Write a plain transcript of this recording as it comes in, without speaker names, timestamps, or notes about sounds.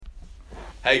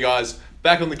Hey guys,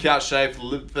 back on the couch today for the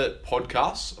Live Fit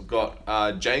podcast. I've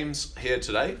got James here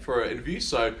today for an interview.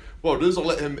 So what I'll do is I'll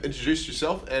let him introduce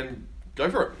himself and go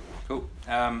for it. Cool.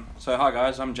 So hi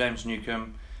guys, I'm James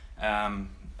Newcomb,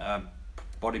 a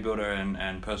bodybuilder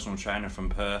and personal trainer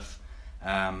from Perth.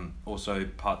 Also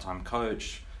part-time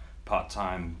coach,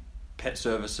 part-time pet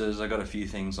services. I got a few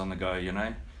things on the go,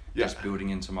 just building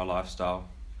into my lifestyle.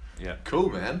 Yeah. Cool,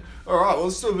 man. All right, well,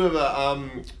 let's do a bit of a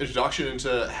introduction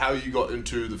into how you got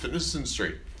into the fitness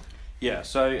industry. Yeah,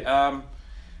 so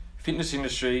fitness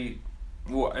industry,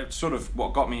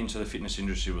 what got me into the fitness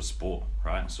industry was sport,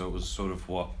 right? So it was sort of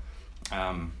what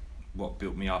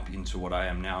built me up into what I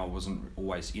am now. I wasn't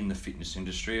always in the fitness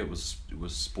industry. It was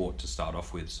sport to start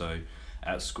off with. So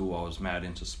at school, I was mad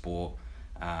into sport.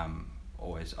 I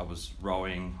was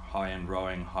rowing, high-end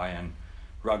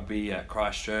rugby at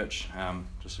Christchurch,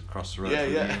 just across the road from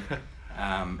here.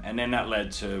 And then that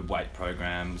led to weight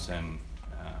programs and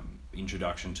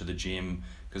introduction to the gym,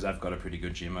 because I've got a pretty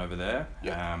good gym over there.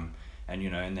 And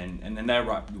then their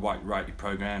weight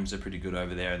programs are pretty good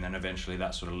over there. And then eventually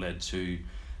that sort of led to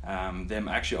them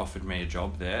actually offered me a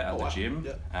job there at the gym.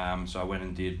 So I went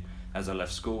and did, as I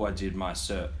left school, I did my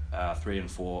Cert 3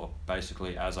 and 4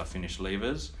 basically as I finished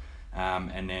levers,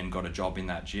 and then got a job in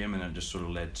that gym, and it just sort of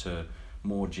led to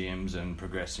more gyms and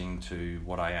progressing to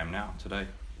what I am now today.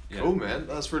 Yeah. Cool, man.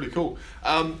 That's really cool.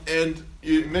 And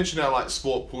you mentioned how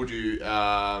sport pulled you,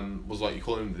 was you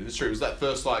call it in the industry. Was that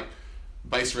first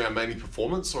based around mainly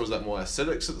performance, or was that more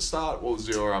aesthetics at the start? What was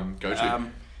your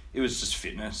go-to? It was just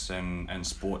fitness and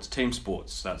sports, team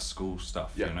sports, that's school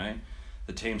stuff,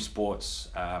 The team sports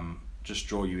just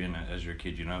draw you in as you're a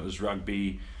kid, It was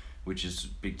rugby, which is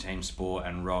big team sport,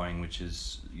 and rowing, which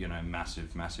is,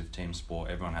 massive team sport.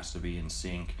 Everyone has to be in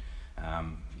sync,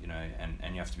 and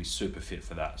you have to be super fit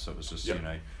for that. So it was just,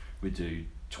 we'd do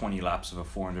 20 laps of a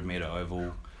 400 meter oval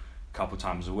a couple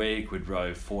times a week. We'd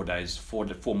row 4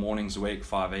 mornings a week,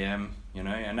 5 a.m,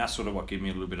 and that's sort of what gave me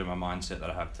a little bit of my mindset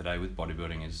that I have today with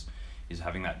bodybuilding is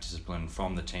having that discipline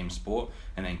from the team sport,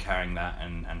 and then carrying that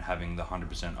and having the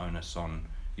 100% onus on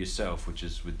yourself, which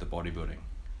is with the bodybuilding.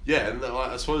 Yeah, and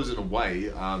I suppose in a way,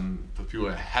 for people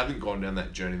that haven't gone down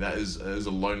that journey, that is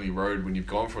a lonely road when you've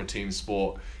gone from a team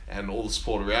sport and all the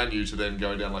sport around you to then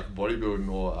go down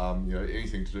bodybuilding or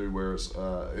anything to do where it's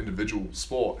individual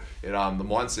sport. The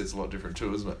mindset's a lot different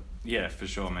too, isn't it? Yeah, for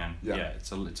sure, man. Yeah,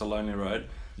 it's a lonely road.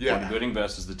 Yeah. Bodybuilding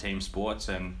versus the team sports,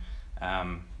 and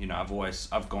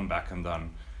I've gone back and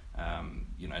done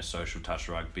social touch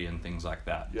rugby and things like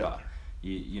that. Yeah. But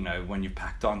when you've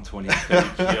packed on 20,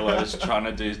 30 kilos trying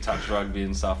to do touch rugby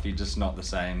and stuff, you're just not the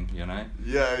same,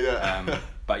 Yeah.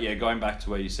 But yeah, going back to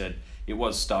where you said, it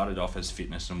was started off as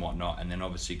fitness and whatnot, and then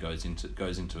obviously goes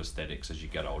into aesthetics as you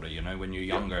get older. When you're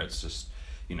younger, it's just,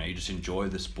 you just enjoy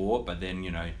the sport, but then,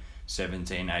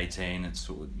 17, 18, it's,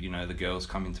 the girls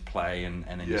come into play, and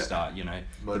then you start,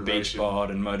 the beach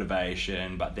bod and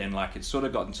motivation, but then it's sort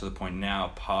of gotten to the point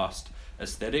now past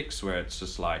aesthetics where it's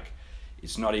just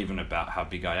it's not even about how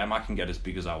big I am. I can get as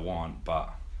big as I want,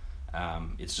 but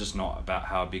it's just not about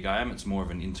how big I am. It's more of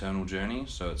an internal journey.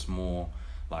 So it's more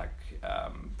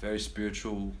very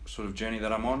spiritual sort of journey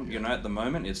that I'm on. At the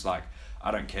moment, it's I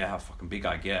don't care how fucking big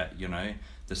I get,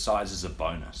 the size is a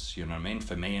bonus, you know what I mean,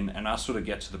 for me. And I sort of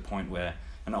get to the point where,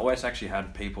 and I always actually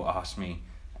had people ask me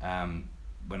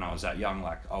when I was that young,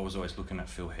 I was always looking at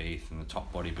Phil Heath and the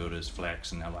top bodybuilders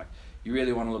flex, and they're like, you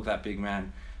really want to look that big,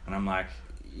 man? And I'm like,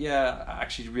 yeah, I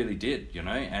actually really did,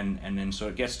 and then so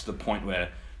it gets to the point where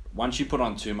once you put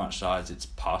on too much size, it's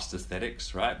past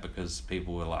aesthetics, right? Because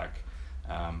people were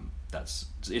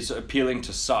it's appealing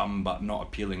to some, but not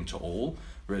appealing to all.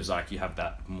 Whereas you have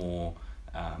that more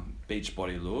beach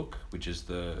body look, which is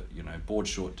the, board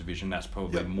short division, that's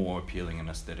probably more appealing in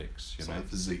aesthetics,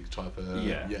 physique type of...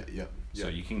 Yeah. So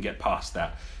you can get past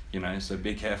that, so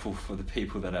be careful for the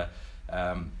people that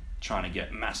are... trying to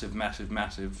get massive,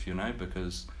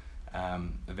 because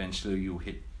eventually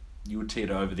you'll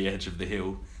teeter over the edge of the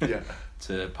hill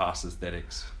to pass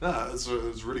aesthetics. No, it's a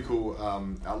really cool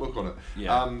outlook on it.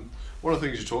 Yeah. One of the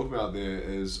things you talk about there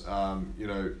is,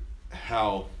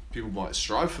 how people might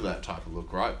strive for that type of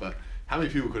look, right? But how many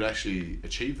people could actually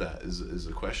achieve that is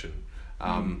a question.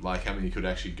 How many could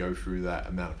actually go through that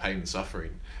amount of pain and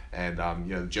suffering, and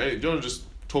the journey. Do you want to just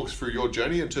talk us through your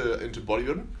journey into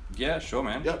bodybuilding? Yeah, sure,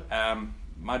 man. Yep.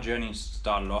 My journey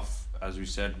started off, as we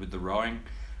said, with the rowing.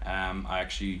 I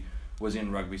actually was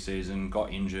in rugby season,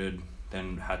 got injured,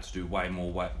 then had to do way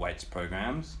more weights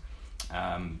programs.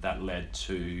 That led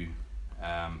to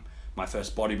my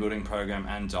first bodybuilding program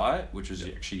and diet, which was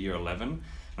actually year 11.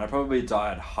 And I probably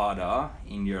dieted harder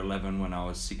in year 11 when I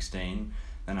was 16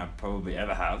 than I probably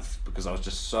ever have, because I was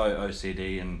just so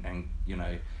OCD and you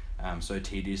know, so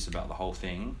tedious about the whole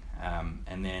thing.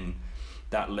 And then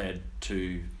that led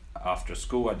to, after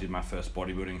school, I did my first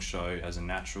bodybuilding show as a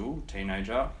natural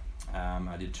teenager.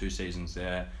 I did 2 seasons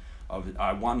there.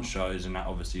 I won shows, and that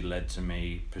obviously led to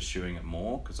me pursuing it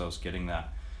more, because I was getting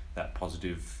that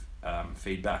positive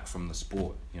feedback from the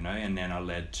sport, you know. And then I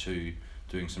led to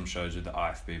doing some shows with the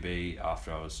IFBB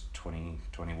after I was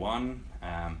 21,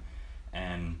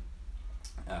 and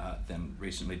then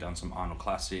recently done some Arnold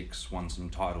Classics, won some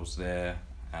titles there,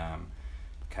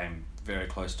 came very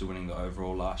close to winning the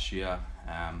overall last year.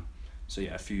 So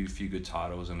yeah, a few good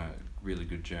titles and a really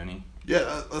good journey.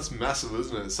 Yeah, that's massive,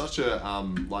 isn't it? It's such a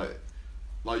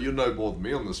like you'll know more than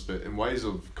me on this, but in ways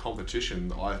of competition,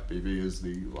 the IFBB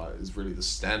is really the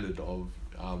standard of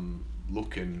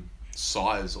look and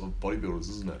size of bodybuilders,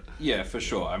 isn't it? Yeah, for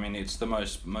sure. I mean, it's the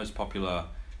most popular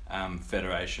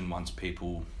federation once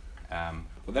people.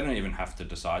 Well, they don't even have to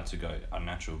decide to go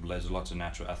unnatural. There's lots of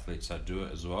natural athletes that do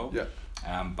it as well. Yeah.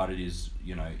 But it is,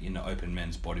 you know, in the open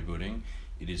men's bodybuilding,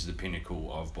 it is the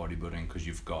pinnacle of bodybuilding, because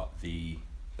you've got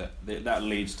that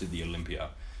leads to the Olympia,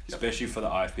 especially for the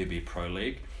IFBB Pro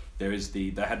League.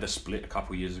 They had the split a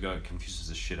couple of years ago. It confuses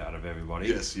the shit out of everybody.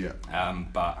 Yes, yeah.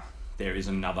 But there is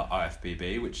another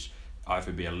IFBB, which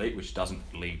IFBB Elite, which doesn't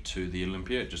lead to the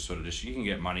Olympia. It just you can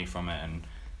get money from it, and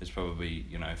it's probably,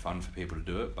 you know, fun for people to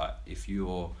do it. But if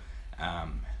you're,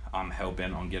 I'm hell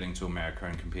bent on getting to America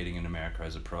and competing in America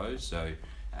as a pro, so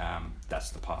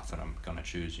that's the path that I'm gonna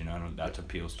choose, you know, and that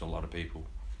appeals to a lot of people.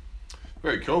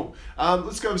 Very cool.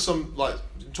 Let's go to some,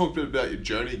 talk a bit about your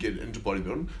journey getting into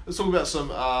bodybuilding. Let's talk about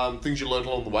some things you learned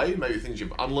along the way, maybe things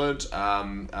you've unlearned,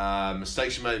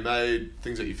 mistakes you may have made,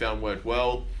 things that you found worked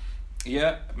well.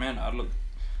 Yeah, man,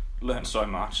 learned so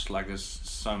much. Like, there's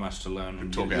so much to learn.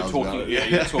 And you're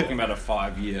talking about a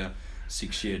 5-year,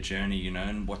 6-year journey, you know,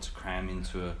 and what to cram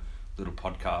into a little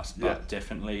podcast. But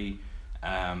definitely,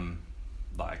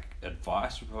 like,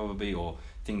 advice would probably, or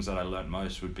things that I learned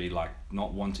most would be, like,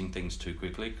 not wanting things too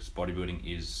quickly, because bodybuilding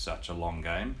is such a long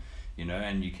game, you know,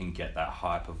 and you can get that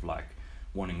hype of, like,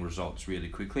 wanting results really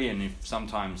quickly. And if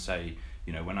sometimes, say,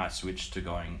 you know, when I switched to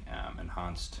going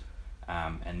enhanced,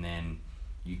 and then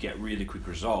you get really quick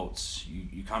results,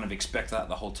 you kind of expect that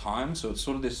the whole time. So it's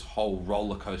sort of this whole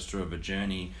roller coaster of a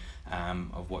journey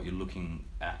of what you're looking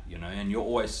at, you know. And you're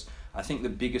always, I think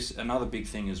another big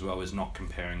thing as well is not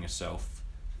comparing yourself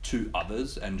to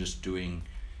others and just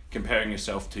comparing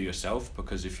yourself to yourself,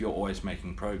 because if you're always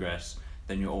making progress,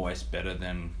 then you're always better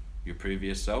than your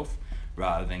previous self,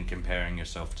 rather than comparing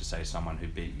yourself to, say, someone who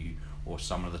beat you or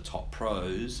some of the top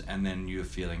pros, and then you're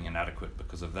feeling inadequate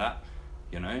because of that,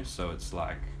 you know. So it's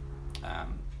like,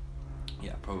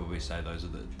 probably say those are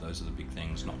the big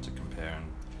things, not to compare.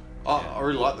 And I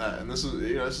really like that, and this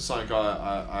is something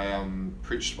I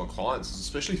preach to my clients,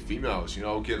 especially females. You know,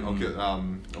 I'll get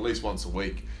at least once a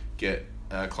week get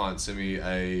a client send me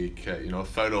a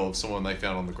photo of someone they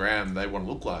found on the gram they want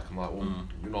to look like. I'm like, well,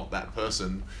 you're not that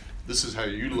person. This is how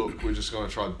you look. We're just going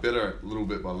to try better little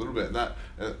bit by little bit. And that,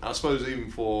 I suppose,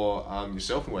 even for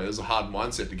yourself in a way, it's a hard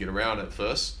mindset to get around at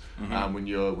first. When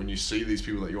you see these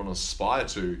people that you want to aspire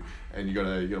to, and you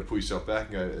gotta pull yourself back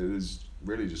and go, it is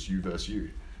really just you versus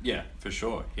you. Yeah, for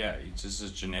sure. Yeah, it's just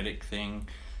a genetic thing,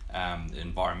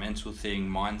 environmental thing,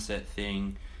 mindset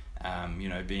thing. You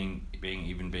know, being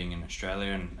in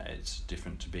Australia, and it's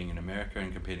different to being in America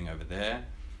and competing over there.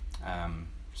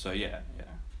 So yeah,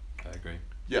 I agree.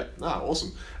 Yeah,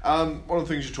 awesome. One of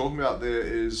the things you're talking about there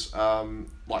is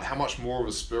like how much more of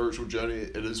a spiritual journey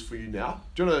it is for you now.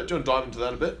 Do you want to dive into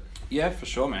that a bit? Yeah, for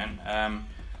sure, man.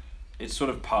 It's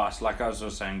sort of past, like I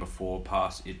was saying before,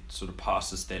 it's sort of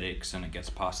past aesthetics, and it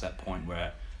gets past that point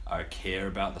where I care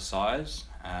about the size.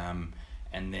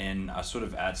 And then I sort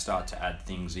of start to add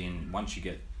things in once you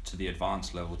get to the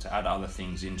advanced level, to add other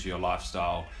things into your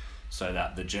lifestyle so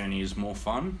that the journey is more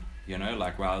fun, you know,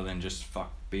 like rather than just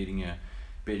beating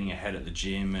your head at the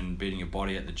gym and beating your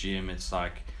body at the gym. It's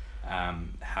like,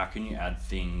 how can you add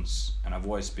things? And I've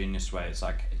always been this way. It's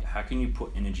like, how can you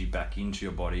put energy back into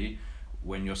your body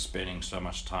when you're spending so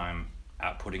much time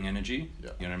outputting energy? Yeah.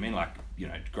 You know what I mean? Like, you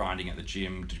know, grinding at the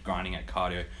gym, grinding at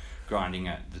cardio, grinding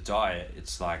at the diet.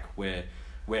 It's like,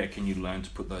 where can you learn to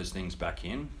put those things back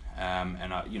in? And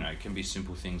you know, it can be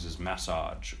simple things as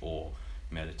massage or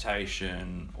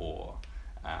meditation, or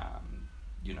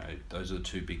you know, those are the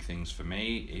two big things for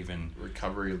me. Even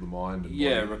recovery of the mind and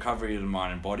body. Recovery of the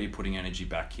mind and body, putting energy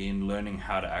back in, learning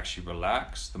how to actually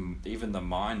relax even the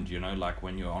mind, you know, like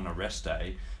when you're on a rest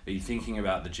day, are you thinking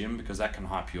about the gym? Because that can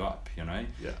hype you up, you know,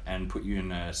 and put you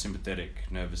in a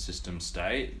sympathetic nervous system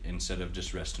state instead of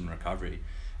just rest and recovery.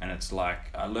 And it's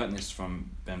like, I learned this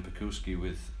from Ben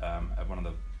Pekulski at one of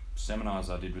the seminars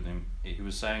I did with him. He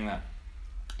was saying that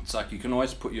it's like you can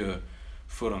always put your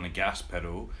foot on the gas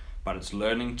pedal, but it's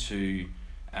learning to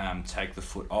take the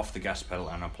foot off the gas pedal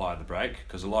and apply the brake,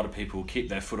 because a lot of people keep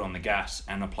their foot on the gas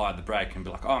and apply the brake and be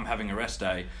like, oh, I'm having a rest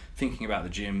day, thinking about the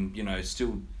gym,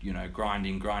 still,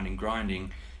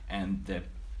 grinding, and they're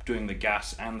doing the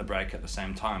gas and the brake at the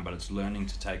same time, but it's learning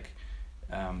to take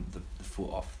the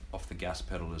foot off the gas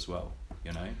pedal as well,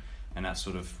 and that's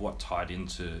sort of what tied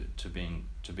into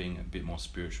being a bit more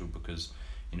spiritual, because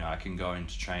I can go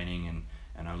into training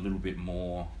and a little bit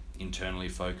more internally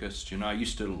focused. I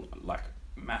used to like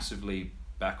massively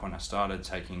back when I started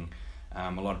taking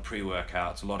a lot of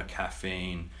pre-workouts, a lot of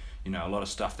caffeine, a lot of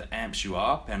stuff that amps you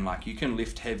up, and like you can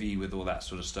lift heavy with all that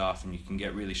sort of stuff and you can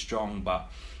get really strong, but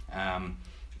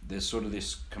there's sort of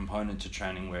this component to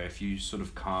training where if you sort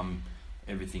of calm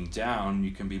everything down,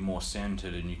 you can be more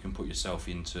centered and you can put yourself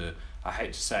into, I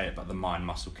hate to say it, but the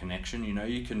mind-muscle connection.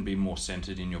 You can be more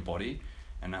centered in your body,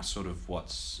 and that's sort of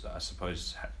what's, I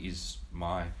suppose, is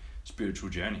my spiritual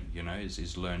journey,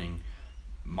 is learning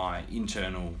my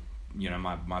internal,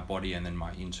 my body, and then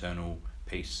my internal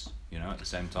peace, at the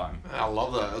same time. I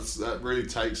love that. That really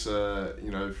takes, for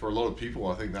a lot of people,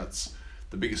 I think that's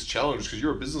the biggest challenge, because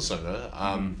you're a business owner.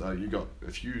 You got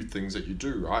a few things that you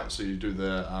do, right? So you do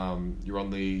you're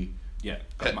on the... Yeah,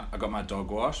 I got my dog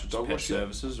wash, which is pet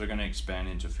services. We're going to expand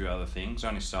into a few other things. I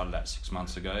only started that 6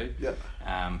 months ago.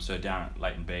 Yeah. So down at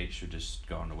Leighton Beach, we just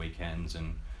go on the weekends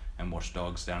and wash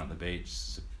dogs down at the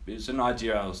beach. It's an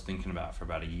idea I was thinking about for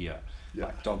about a year. Yeah.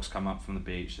 Like, dogs come up from the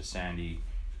beach, they're sandy,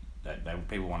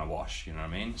 people want to wash, you know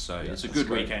what I mean? So yeah, it's a good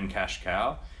weekend cash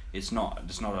cow. It's not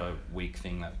a week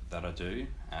thing that I do.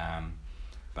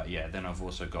 But yeah, then I've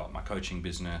also got my coaching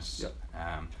business. Yep.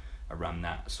 I run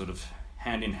that sort of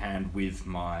hand in hand with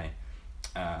my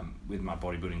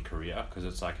bodybuilding career, because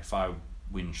it's like if I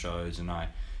win shows and I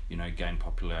gain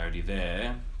popularity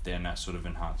there, then that sort of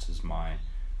enhances my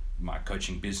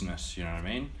coaching business, you know what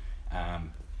I mean?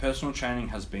 Personal training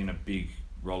has been a big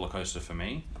roller coaster for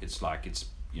me. It's like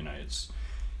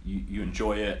you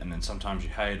enjoy it, and then sometimes you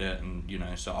hate it,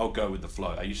 and so I'll go with the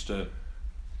flow.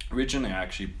 Originally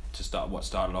what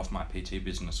started off my PT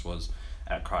business was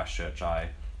at Christchurch. I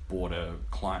bought a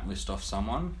client list off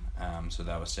someone, so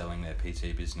they were selling their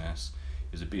PT business.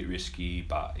 It was a bit risky,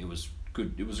 but it was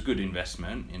good. It was a good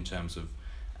investment in terms of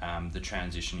the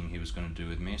transitioning he was going to do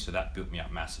with me. So that built me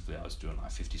up massively. I was doing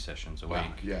like 50 sessions a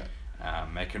week. Yeah.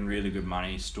 Making really good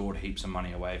money, stored heaps of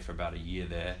money away for about a year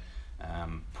there.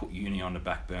 Put uni on the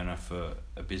back burner for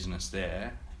a business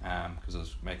there, because I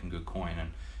was making good coin,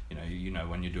 and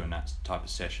when you're doing that type of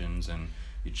sessions, and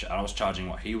I was charging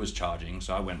what he was charging,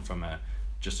 so I went from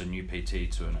just a new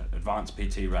PT to an advanced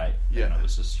PT rate. Yeah. And it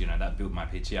was just that built my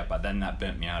PT up, but then that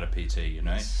burnt me out of PT.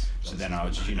 So then I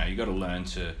was just you got to learn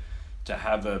to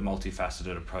have a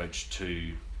multifaceted approach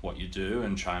to what you do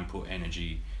and try and put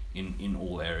energy in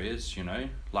all areas,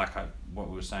 like what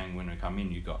we were saying when we come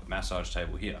in, you got massage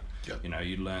table here. Yep.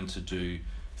 You learn to do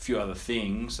a few other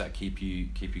things that keep you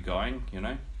going,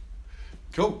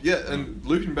 Cool. Yeah, and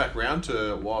looping back around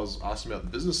to what I was asking about the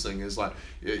business thing is like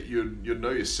you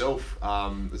know yourself.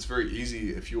 It's very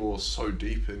easy if you're so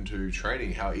deep into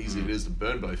training, how easy it is to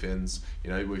burn both ends.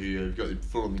 Where you've got your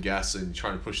foot on the gas and you're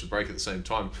trying to push the brake at the same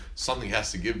time. Something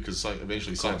has to give, because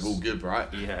eventually something will give, right?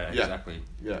 Yeah. Exactly.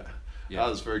 Yeah. Yeah.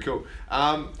 That's very cool.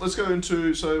 Let's go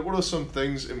into, so what are some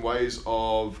things in ways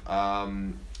of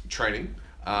training,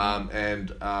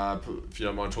 and if you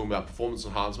don't mind talking about performance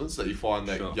enhancements that you find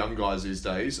that Sure. young guys these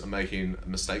days are making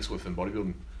mistakes with in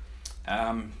bodybuilding?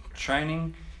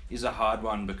 Training is a hard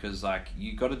one, because like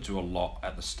you got to do a lot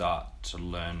at the start to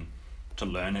learn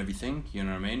everything, you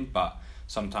know what I mean? But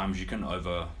sometimes you can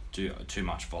overdo too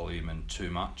much volume and too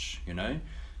much,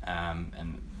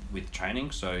 and with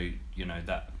training, so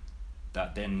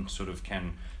that then sort of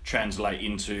can translate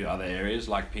into other areas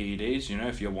like PEDs.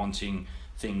 If you're wanting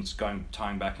things,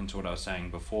 tying back into what I was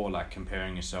saying before, like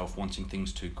comparing yourself, wanting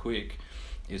things too quick,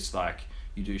 it's like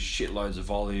you do shitloads of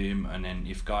volume, and then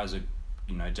if guys are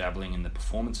dabbling in the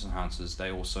performance enhancers, they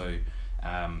also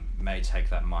may take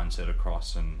that mindset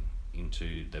across and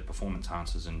into the performance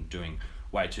enhancers and doing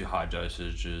way too high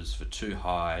dosages for too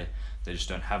high. They just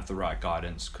don't have the right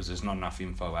guidance because there's not enough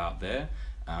info out there.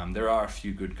 There are a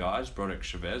few good guys. Broderick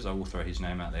Chavez, I will throw his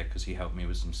name out there because he helped me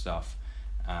with some stuff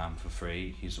for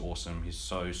free. He's awesome. He's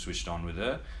so switched on with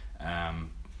it,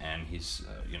 and he's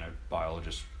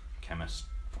biologist, chemist,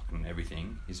 fucking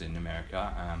everything. He's in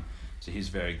America, so he's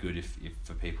very good if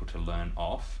for people to learn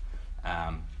off.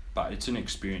 But it's an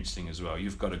experience thing as well.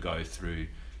 You've got to go through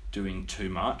doing too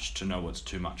much to know what's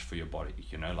too much for your body.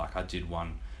 You know, like I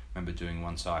remember doing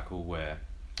one cycle where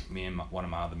me and one of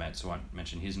my other mates, I won't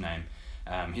mention his name,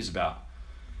 he's about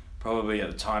probably at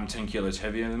the time 10 kilos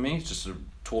heavier than me, just a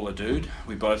taller dude.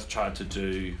 We both tried to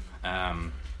do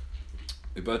about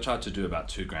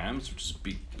 2 grams, which is a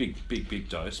big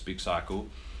dose, big cycle,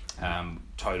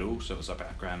 total. So it was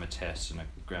about a gram a test and a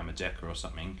gram a deca or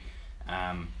something.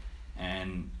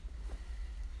 And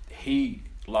he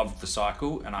loved the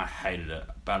cycle and I hated it.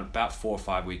 About 4 or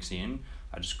 5 weeks in,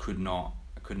 I just could not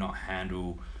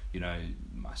handle, you know,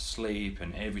 my sleep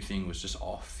and everything was just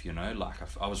off, you know, like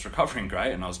I was recovering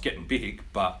great and I was getting big,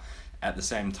 but at the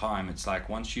same time, it's like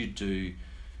once you do,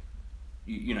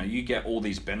 you know, you get all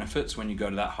these benefits when you go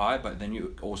to that high, but then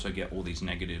you also get all these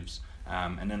negatives.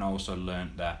 And then I also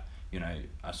learned that, you know,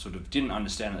 I sort of didn't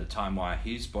understand at the time why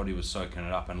his body was soaking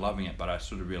it up and loving it, but I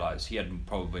sort of realized he had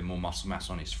probably more muscle mass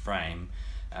on his frame,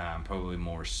 probably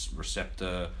more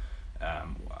receptor.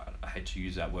 I hate to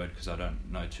use that word because I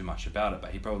don't know too much about it,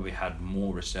 but he probably had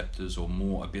more receptors or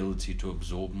more ability to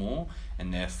absorb more,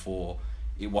 and therefore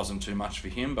it wasn't too much for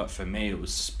him, but for me it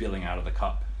was spilling out of the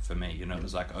cup for me, you know, it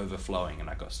was like overflowing and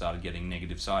I started getting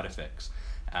negative side effects.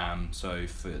 So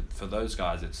for those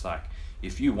guys, it's like,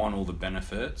 if you want all the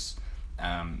benefits,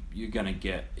 you're going to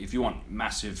get, if you want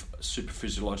massive super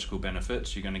physiological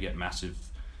benefits, you're going to get massive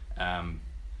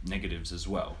negatives as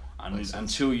well.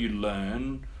 Until you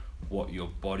learn what your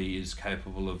body is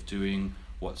capable of doing,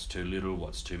 what's too little,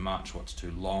 what's too much, what's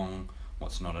too long,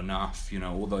 what's not enough, you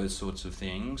know, all those sorts of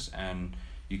things. And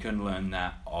you can learn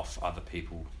that off other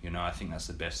people. You know, I think that's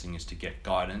the best thing, is to get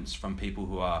guidance from people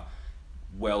who are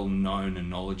well known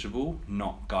and knowledgeable,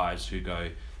 not guys who go,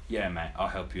 yeah mate, I'll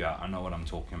help you out, I know what I'm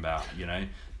talking about, you know,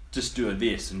 just do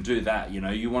this and do that. You know,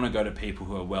 you want to go to people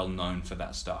who are well known for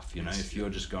that stuff, you know. If you're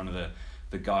just going to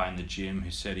the guy in the gym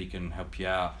who said he can help you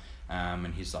out,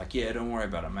 and he's like, yeah, don't worry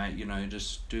about it mate, you know,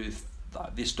 just do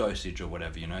this dosage or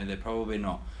whatever, you know, they're probably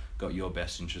not got your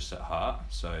best interests at heart.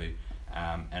 So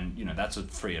and you know, that's a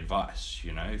free advice,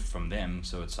 you know, from them.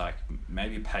 So it's like,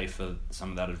 maybe pay for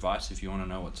some of that advice if you want to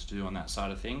know what to do on that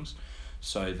side of things,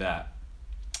 so that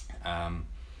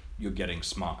you're getting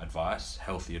smart advice,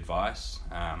 healthy advice.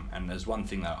 And there's one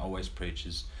thing that I always preach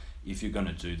is, if you're going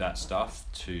to do that stuff,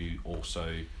 to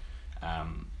also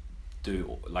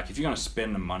do, like, if you're going to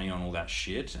spend the money on all that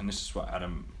shit, and this is what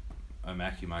Adam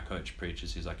O'Mackie, my coach,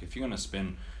 preaches, he's like, if you're going to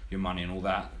spend your money on all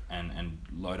that and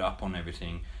load up on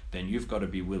everything, then you've got to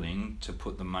be willing to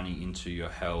put the money into your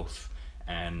health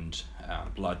and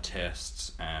blood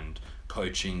tests and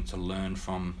coaching to learn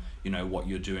from, you know, what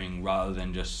you're doing, rather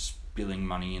than just spilling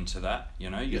money into that. You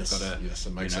know, you've got to,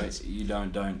 that makes sense. You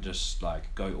don't just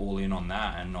like go all in on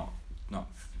that and not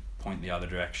point the other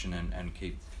direction and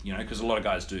keep, you know, because a lot of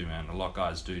guys do, man. A lot of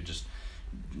guys do just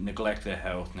neglect their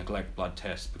health, neglect blood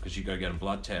tests, because you go get a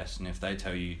blood test, and if they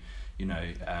tell you, you know,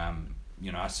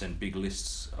 I send big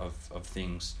lists of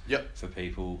things for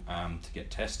people to get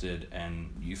tested,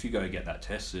 and if you go get that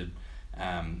tested,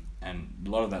 and a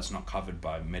lot of that's not covered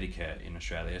by Medicare in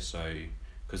Australia, so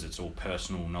because it's all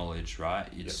personal knowledge, right?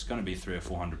 It's going to be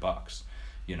 $300 or $400,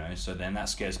 you know. So then that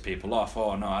scares people off.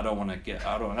 Oh no, I don't want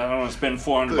to spend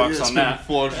 $400 on that.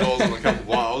 $400 on a couple of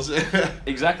miles.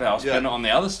 Exactly. I'll spend it on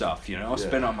the other stuff, you know. I'll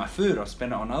spend it on my food. I'll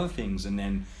spend it on other things, and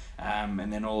then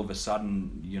all of a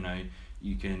sudden, you know,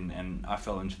 you can. And I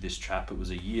fell into this trap. It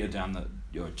was a year down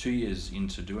 2 years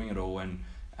into doing it all, and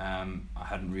I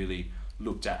hadn't really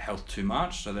looked at health too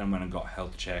much. So then I went and got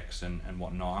health checks and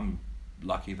whatnot. I'm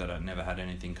lucky that I never had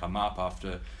anything come up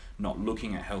after not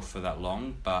looking at health for that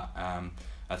long, but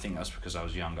I think that's because I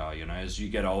was younger. You know, as you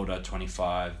get older,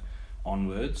 25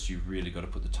 onwards, you've really got to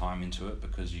put the time into it,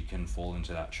 because you can fall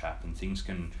into that trap, and things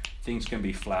can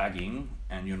be flagging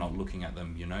and you're not looking at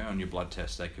them. You know, on your blood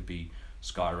test they could be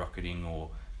skyrocketing,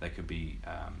 or they could be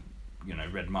you know,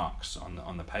 red marks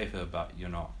on the paper, but you're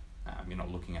not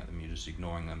looking at them. You're just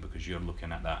ignoring them because you're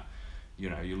looking at that. You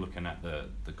know, you're looking at the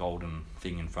golden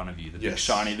thing in front of you, the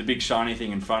big shiny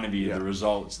thing in front of you, the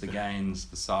results, the gains,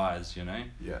 the size, you know?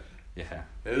 Yeah.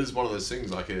 It is one of those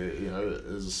things, like, you know,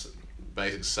 there's a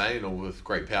basic saying, or with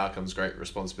great power comes great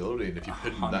responsibility, and if you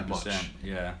put that much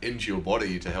into your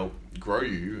body to help grow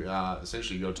you,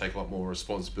 essentially you've got to take a lot more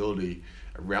responsibility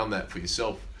around that for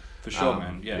yourself. For sure,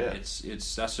 man.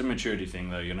 It's that's a maturity thing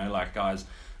though, you know, like, guys,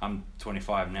 I'm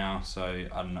 25 now, so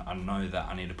I know that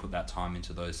I need to put that time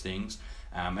into those things.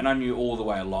 And I knew all the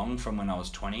way along from when I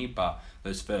was 20, but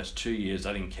those first 2 years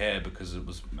I didn't care, because it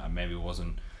was maybe it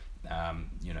wasn't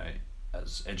you know,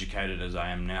 as educated as I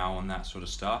am now on that sort of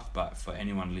stuff. But for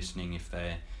anyone listening, if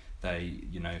they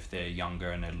you know, if they're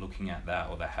younger and they're looking at that,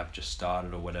 or they have just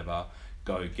started or whatever,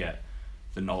 go get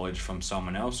the knowledge from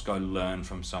someone else, go learn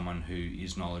from someone who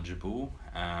is knowledgeable,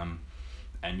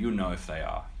 and you'll know if they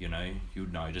are, you know, you'll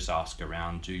know, just ask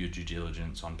around, do your due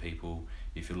diligence on people.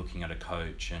 If you're looking at a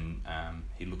coach and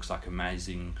he looks like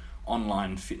amazing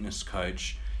online fitness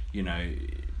coach, you know,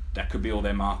 that could be all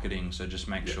their marketing, so just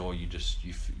make sure you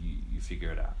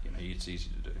figure it out, you know, it's easy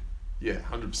to do. Yeah,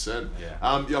 100%. Yeah.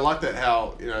 I like that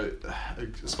how, you know, I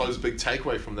suppose a big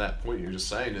takeaway from that point you were just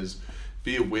saying is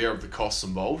be aware of the costs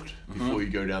involved before you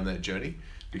go down that journey,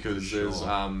 because there's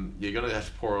you're gonna have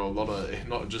to pour a lot of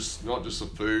not just the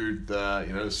food,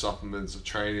 you know, the supplements, the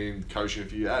training, coaching.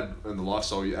 If you add in the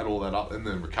lifestyle, you add all that up, and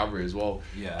then recovery as well.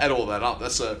 Yeah. Add all that up.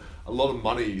 That's a lot of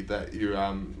money that you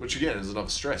which again is another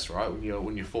stress, right?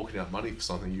 When you're forking out money for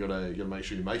something, you gotta make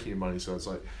sure you're making your money. So it's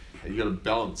like you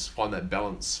gotta find that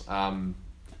balance.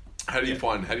 How do you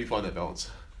find that balance?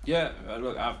 Yeah,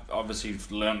 look, I've obviously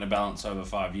learned the balance over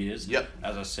 5 years. Yep.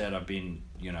 As I said, I've been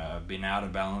out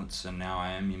of balance, and now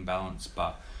I am in balance.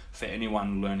 But for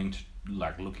anyone learning to,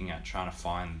 like, looking at trying to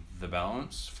find the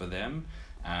balance for them,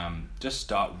 just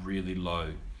start really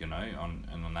low, you know,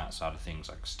 on that side of things.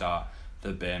 Like, start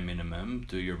the bare minimum,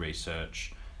 do your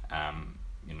research,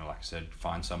 you know, like I said,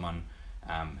 find someone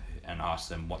and ask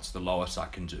them what's the lowest I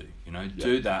can do, you know.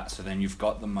 Do that, so then you've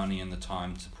got the money and the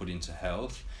time to put into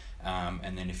health.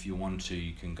 And then if you want to,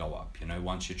 you can go up, you know,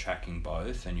 once you're tracking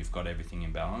both and you've got everything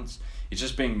in balance. It's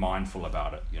just being mindful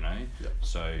about it, you know. Yep.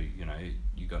 So, you know,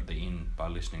 you got the in by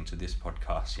listening to this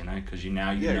podcast, you know, because you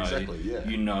know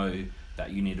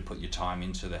that you need to put your time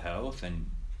into the health, and,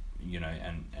 you know,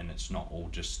 and it's not all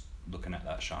just looking at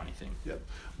that shiny thing. Yep.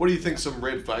 What do you think some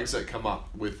red flags that come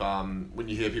up with when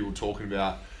you hear people talking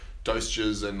about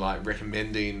dosages and like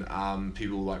recommending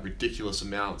people like ridiculous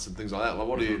amounts and things like that? Like,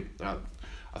 what do you...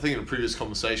 I think in a previous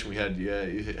conversation we had, you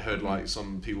heard like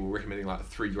some people recommending like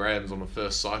 3 grams on the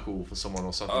first cycle for someone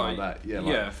or something like that.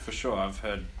 Yeah, for sure. I've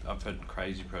heard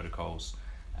crazy protocols,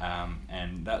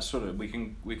 and that sort of we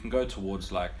can go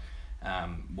towards like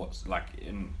what's like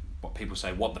in what people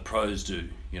say what the pros do,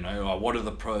 you know, or what do the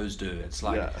pros do. It's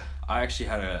like I actually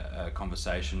had a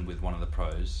conversation with one of the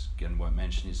pros. Again, won't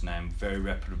mention his name. Very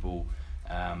reputable,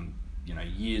 you know,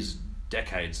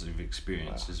 decades of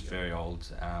experience. Is very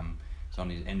old. He's on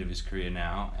the end of his career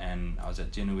now, and I was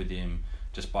at dinner with him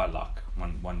just by luck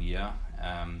one year,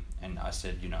 and I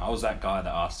said, you know, I was that guy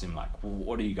that asked him like, well,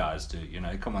 what do you guys do, you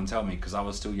know, come on, tell me, because I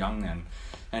was still young then.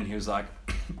 And he was like,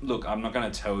 look, I'm not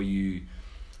going to tell you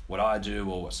what I do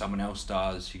or what someone else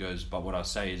does. He goes, but what I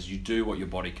say is you do what your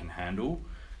body can handle,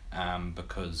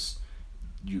 because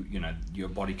you know your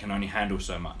body can only handle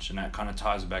so much. And that kind of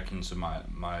ties back into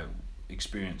my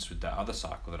experience with that other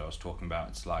cycle that I was talking about.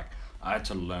 It's like I had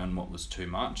to learn what was too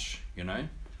much, you know,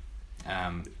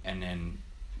 and then,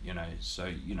 you know, so,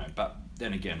 you know, but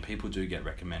then again, people do get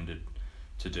recommended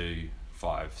to do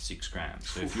 5-6 grams.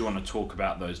 So if you want to talk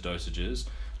about those dosages,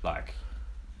 like,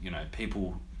 you know,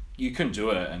 you can do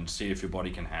it and see if your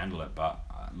body can handle it, but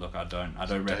look, I don't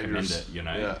recommend it, you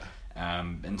know.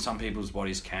 And some people's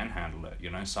bodies can handle it,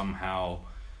 you know, somehow.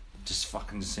 Just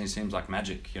fucking seems like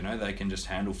magic, you know. They can just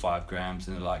handle 5 grams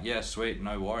and they're like, yeah, sweet,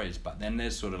 no worries. But then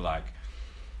there's sort of like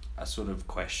I sort of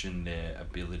question their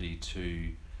ability to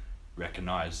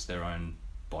recognize their own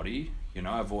body, you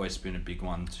know. I've always been a big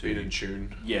one to being in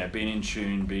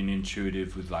tune, being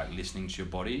intuitive with like listening to your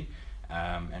body,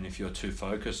 and if you're too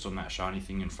focused on that shiny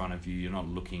thing in front of you, you're not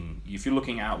looking. If you're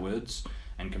looking outwards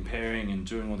and comparing and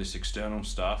doing all this external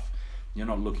stuff, you're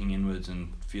not looking inwards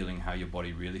and feeling how your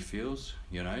body really feels,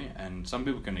 you know. And some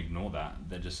people can ignore that.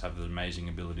 They just have the amazing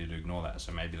ability to ignore that.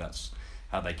 So maybe that's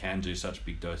how they can do such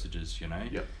big dosages, you know.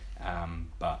 Yep.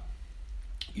 But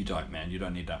you don't, man. You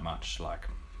don't need that much. Like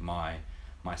my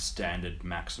standard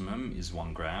maximum is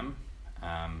 1 gram,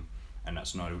 and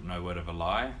that's no word of a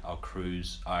lie.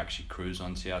 I actually cruise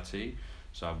on TRT,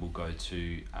 so I will go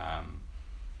to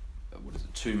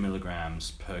 2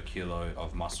 milligrams per kilo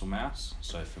of muscle mass.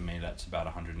 So for me, that's about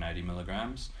 180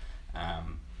 milligrams,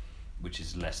 which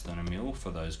is less than a mil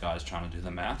for those guys trying to do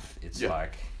the math. It's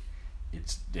like,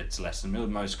 it's less than a mil.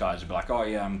 Most guys would be like, oh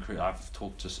yeah, I've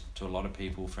talked to a lot of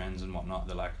people, friends and whatnot.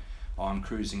 They're like, oh, I'm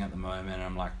cruising at the moment. And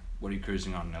I'm like, what are you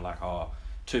cruising on? And they're like, oh,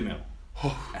 2 mil.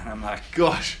 And I'm like,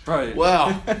 gosh, bro,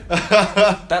 wow.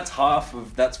 that's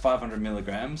 500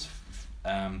 milligrams.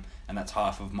 And that's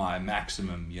half of my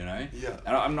maximum, you know? Yeah.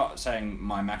 And I'm not saying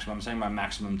my maximum, I'm saying my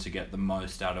maximum to get the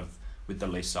most out of, with the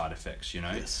least side effects, you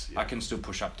know? Yes, yeah. I can still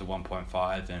push up to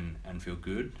 1.5 and feel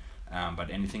good, but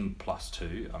anything plus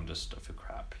 2, I feel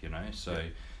crap, you know? So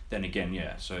then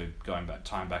again, so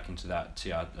tying back into that,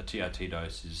 a TRT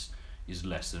dose is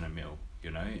less than a mil,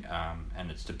 you know,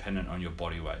 and it's dependent on your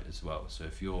body weight as well. So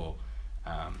if you're,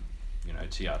 you know,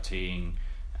 TRTing,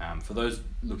 for those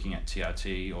looking at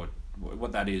TRT, or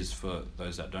what that is for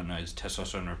those that don't know, is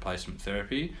testosterone replacement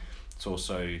therapy. It's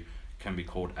also can be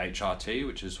called HRT,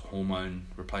 which is hormone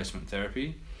replacement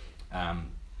therapy, and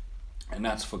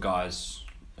that's for guys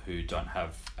who don't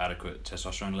have adequate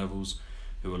testosterone levels,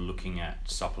 who are looking at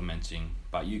supplementing.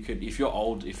 But you could, if you're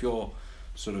old, if you're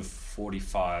sort of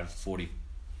 45,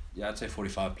 I'd say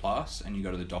 45 plus, and you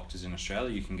go to the doctors in Australia,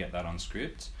 you can get that on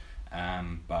script.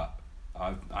 But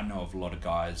I know of a lot of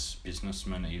guys,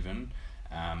 businessmen even,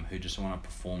 who just want to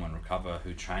perform and recover,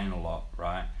 who train a lot,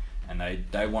 right? And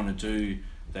they want to do,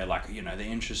 they're like, you know, they're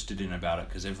interested in about it,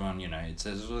 because everyone, you know,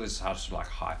 there's all this hard to like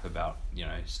hype about, you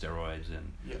know, steroids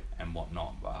and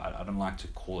whatnot. But I don't like to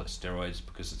call it steroids,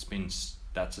 because it's been,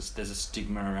 there's a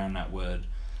stigma around that word,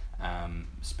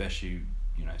 especially,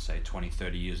 you know, say 20,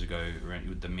 30 years ago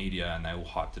with the media, and they all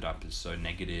hyped it up as so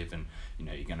negative, and, you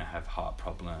know, you're going to have heart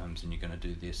problems and you're going to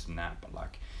do this and that, but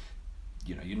like,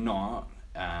 you know, you're not.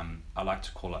 I like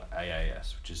to call it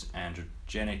AAS, which is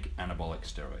androgenic anabolic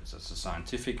steroids. That's a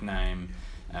scientific name,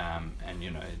 and,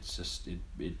 you know, it's just,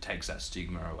 it takes that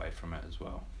stigma away from it as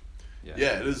well.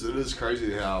 Yeah, it is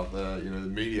crazy how the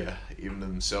media, even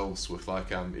themselves, with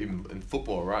like even in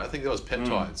football, right? I think there was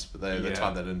peptides, but they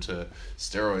tied that into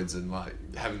steroids, and like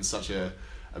having such a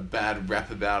bad rap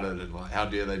about it, and like how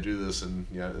dare they do this, and,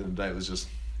 you know, at the end of the day it was just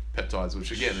peptides,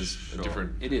 which again is a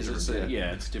different. It is. It's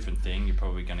a different thing. You're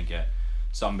probably going to get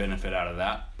some benefit out of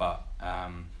that, but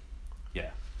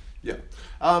yeah.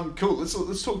 Cool.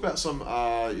 Let's talk about some.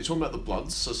 You're talking about the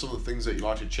bloods. So some of the things that you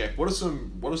like to check. What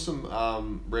are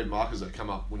some red markers that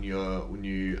come up when you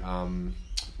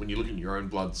look at your own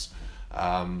bloods?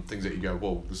 Things that you go,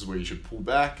 well, this is where you should pull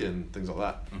back, and things like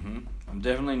that. Mm-hmm. I'm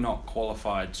definitely not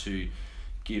qualified to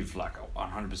give like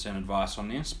 100% advice on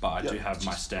this, but I do have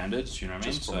my standards. You know what I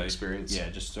mean? Just from experience. Yeah,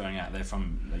 just throwing out there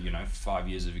from, you know, 5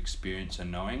 years of experience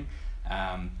and knowing.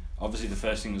 Obviously, the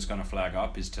first thing that's going to flag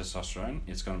up is testosterone.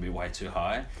 It's going to be way too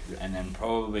high. Yeah. And then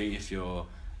probably if you're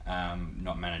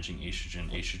not managing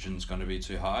estrogen's going to be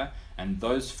too high. And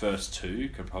those first two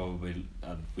could probably,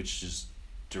 which is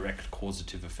direct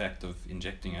causative effect of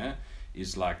injecting it,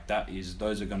 is like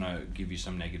those are going to give you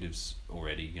some negatives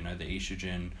already. You know, the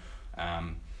estrogen.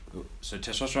 So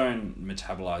testosterone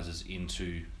metabolizes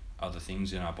into other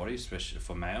things in our body, especially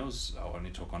for males. I'll only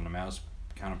talk on the male's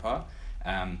counterpart.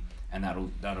 And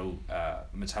that'll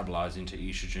metabolize into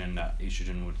estrogen. That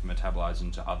estrogen would metabolize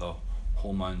into other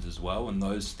hormones as well, and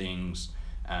those things,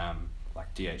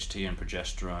 like DHT and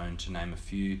progesterone, to name a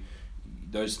few,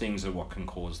 those things are what can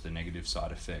cause the negative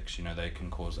side effects. You know, they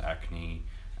can cause acne,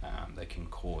 they can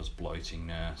cause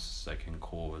bloatingness, they can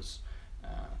cause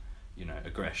you know,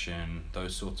 aggression,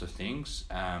 those sorts of things.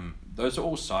 Those are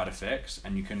all side effects,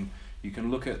 and you can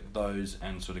look at those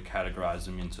and sort of categorize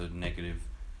them into negative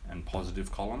and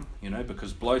positive column, you know,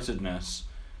 because bloatedness,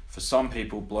 for some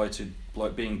people,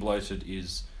 being bloated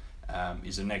is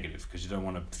a negative, because you don't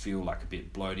want to feel like a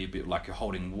bit bloaty, a bit like you're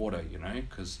holding water, you know,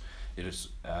 because it is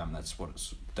that's what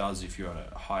it does if you're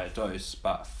at a higher dose.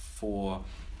 But for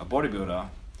a bodybuilder,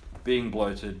 being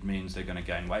bloated means they're going to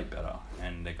gain weight better,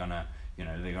 and they're going to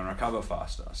recover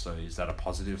faster. So is that a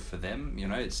positive for them? You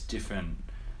know, it's different.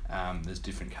 There's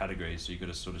different categories, so you've got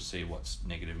to sort of see what's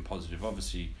negative and positive.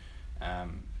 Obviously,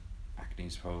 acne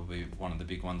is probably one of the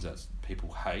big ones that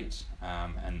people hate,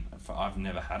 and I've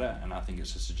never had it, and I think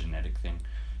it's just a genetic thing.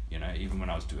 You know, even when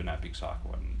I was doing that big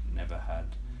cycle, I never had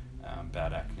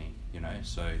bad acne. You know,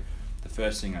 so the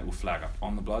first thing that will flag up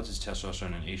on the bloods is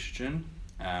testosterone and estrogen.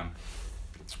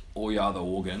 All your other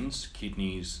organs,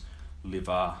 kidneys,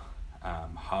 liver,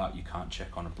 heart, you can't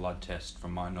check on a blood test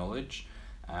from my knowledge,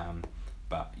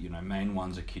 but, you know, main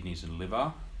ones are kidneys and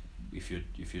liver. If you're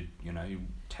you know,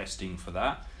 testing for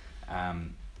that,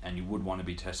 and you would want to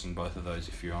be testing both of those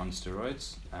if you're on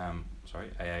steroids.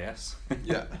 AAS.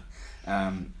 Yeah.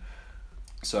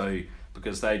 So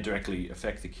because they directly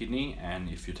affect the kidney, and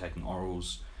if you're taking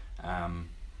orals,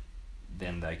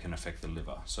 then they can affect the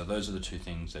liver. So those are the two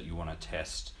things that you want to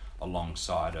test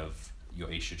alongside of your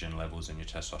estrogen levels and your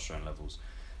testosterone levels,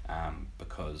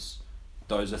 because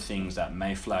those are things that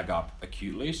may flag up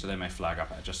acutely, so they may flag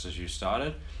up just as you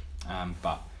started,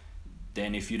 but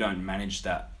then if you don't manage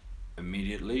that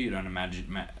immediately, you don't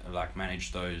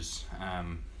manage those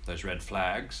red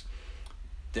flags,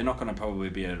 they're not going to probably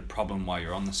be a problem while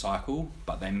you're on the cycle,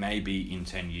 but they may be in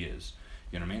 10 years.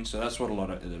 You know what I mean? So that's what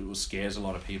it scares a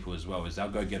lot of people as well, is they'll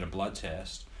go get a blood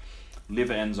test,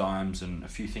 liver enzymes and a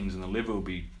few things in the liver will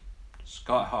be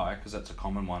sky high, because that's a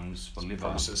common one for liver.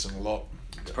 Processing a lot.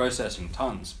 It's processing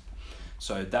tons.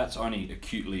 So that's only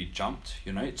acutely jumped,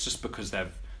 you know. It's just because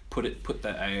they've put the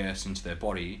AAS into their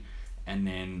body, and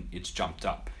then it's jumped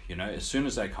up, you know. As soon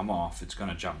as they come off, it's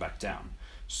going to jump back down.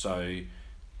 So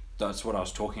that's what I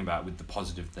was talking about with the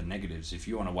positive, the negatives. If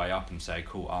you want to weigh up and say,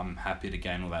 cool, I'm happy to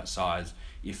gain all that size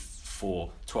if for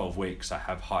 12 weeks I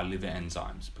have high liver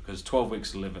enzymes, because 12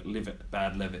 weeks of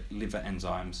bad liver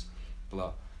enzymes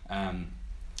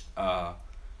are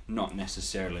not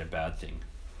necessarily a bad thing.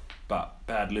 But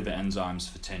bad liver enzymes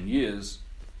for 10 years,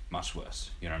 much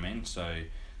worse, you know what I mean? So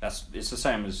it's the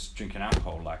same as drinking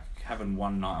alcohol. Like, having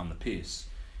one night on the piss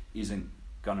isn't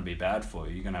going to be bad for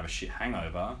you. You're going to have a shit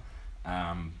hangover,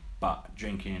 but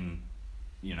drinking,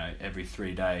 you know, every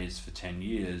 3 days for 10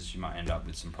 years, you might end up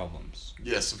with some problems.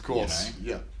 Yes, of course.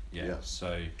 You know? Yeah. So,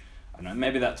 I don't know,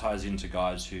 maybe that ties into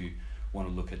guys who want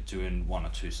to look at doing 1 or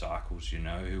 2 cycles, you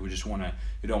know, who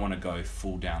don't want to go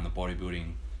full down the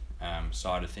bodybuilding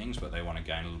side of things, but they want to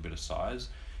gain a little bit of size.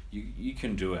 You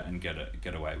can do it and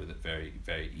get away with it very,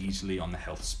 very easily on the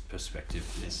health perspective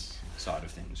side of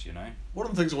things, you know. One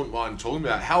of the things I wouldn't mind talking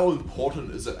about, how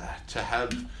important is it to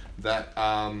have that,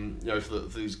 you know,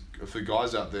 for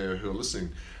guys out there who are listening,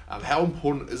 how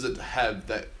important is it to have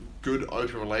that good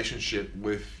open relationship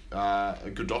with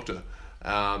a good doctor,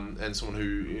 and someone who,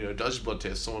 you know, does your blood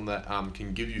tests, someone that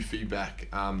can give you feedback.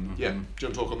 Yeah, do you want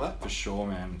to talk on that? For sure,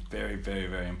 man. Very, very,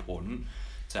 very important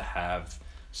to have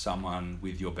someone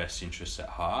with your best interests at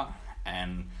heart.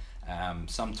 And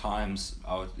sometimes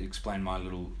I'll explain my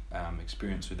little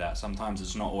experience with that. Sometimes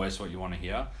it's not always what you want to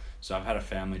hear. So I've had a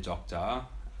family doctor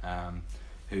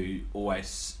who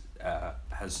always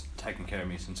has taken care of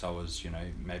me since I was, you know,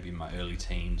 maybe in my early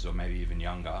teens or maybe even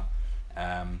younger.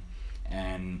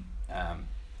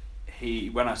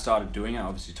 When I started doing it, I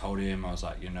obviously told him, I was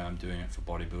like, you know, I'm doing it for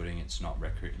bodybuilding. It's not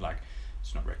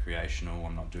recreational.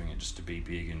 I'm not doing it just to be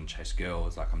big and chase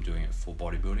girls. Like, I'm doing it for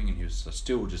bodybuilding. And he was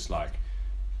still just like,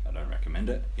 I don't recommend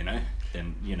it, you know.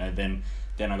 Then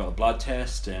I got the blood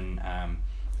test, and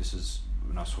this is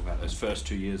when I was talking about those first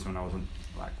 2 years when I wasn't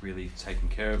like really taking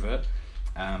care of it.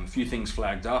 A few things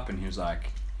flagged up, and he was like,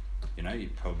 you know, you're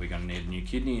probably going to need a new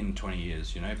kidney in 20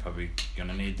 years, you know, probably going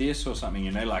to need this or something,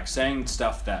 you know, like saying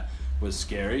stuff that was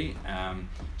scary.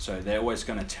 So they're always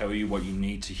going to tell you what you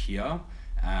need to hear,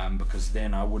 because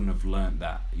then I wouldn't have learnt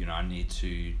that, you know, I need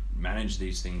to manage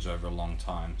these things over a long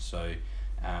time. So,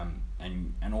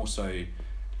 and also,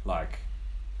 like,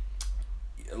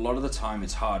 a lot of the time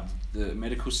it's hard. The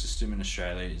medical system in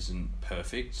Australia isn't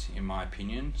perfect, in my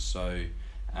opinion. So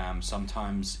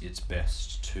sometimes it's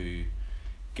best to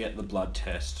get the blood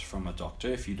test from a doctor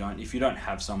if you don't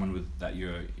have someone that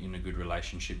you're in a good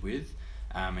relationship with,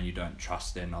 and you don't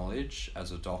trust their knowledge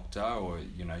as a doctor, or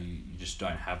you know, you just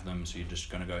don't have them, so you're just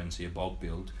going to go and see a bulk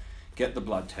build. Get the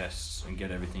blood tests and get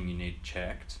everything you need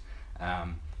checked,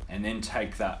 and then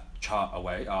take that chart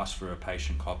away, ask for a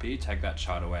patient copy, take that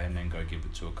chart away, and then go give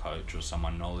it to a coach or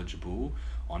someone knowledgeable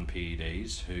on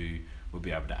PEDs who will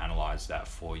be able to analyze that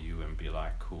for you and be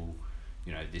like, cool,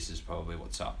 you know, this is probably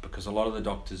what's up. Because a lot of the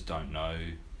doctors don't know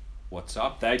what's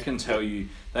up. They can tell you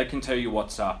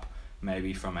what's up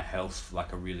maybe from a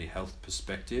really health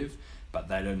perspective, but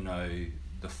they don't know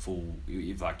the full,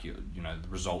 like, you know, the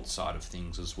results side of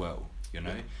things as well, you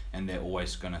know. And they're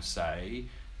always going to say,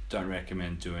 don't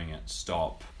recommend doing it,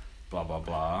 stop, blah blah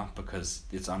blah, because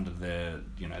it's under their,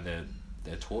 you know, they're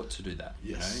taught to do that.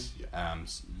 Yes. You know,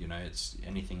 you know, it's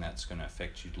anything that's going to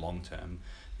affect you long term,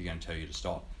 they're going to tell you to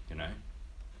stop, you know.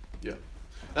 Yeah,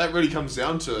 that really comes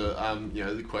down to you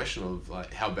know, the question of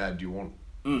like, how bad do you want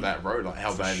that road? Like,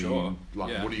 how bad are you,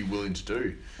 like, what are you willing to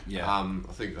do? I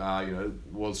think you know,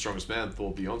 world's strongest man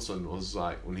Thor Bjornsson was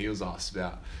like, when he was asked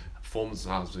about performance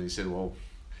enhancement, he said, well,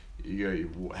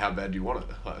 you know, how bad do you want it?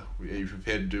 Like, are you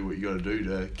prepared to do what you got to do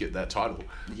to get that title?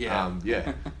 Yeah,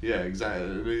 exactly.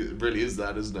 It really is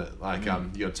that, isn't it? Like, you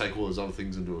got to take all those other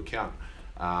things into account,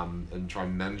 and try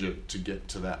and manage it to get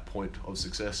to that point of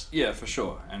success. Yeah, for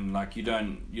sure. And like, you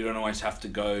don't always have to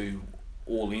go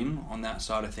all in on that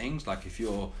side of things. Like, if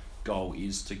your goal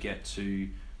is to get to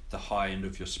the high end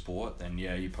of your sport, then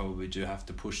yeah, you probably do have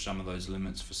to push some of those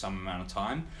limits for some amount of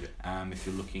time.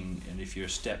 If you're a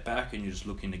step back and you're just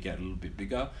looking to get a little bit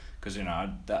bigger, because you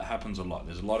know, that happens a lot.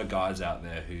 There's a lot of guys out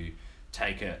there who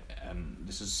take it, and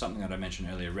this is something that I mentioned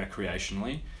earlier,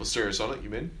 recreationally. Well, Stereosonic, you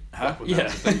mean? Back when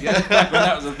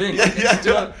that was a thing.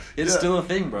 It's still a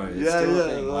thing, bro. It's still a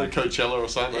thing. Like Coachella or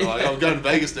something. Like, I'm going to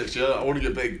Vegas next year. I want to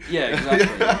get big. Yeah,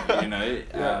 exactly. You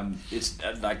know, it's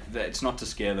like, it's not to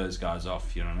scare those guys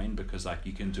off. You know what I mean? Because like,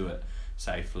 you can do it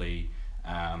safely,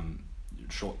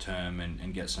 short term,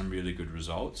 and get some really good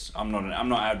results. I'm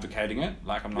not advocating it.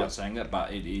 Like, I'm not saying that,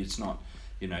 but it's not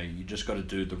you know, you just got to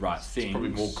do the right things. Probably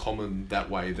more common that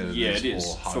way than it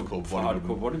is for hardcore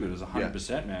bodybuilders.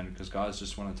 100%, man, because guys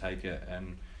just want to take it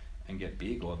and get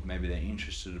big, or maybe they're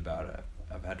interested about it.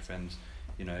 I've had friends,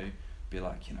 you know, be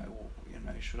like, you know, well, you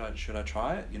know, should I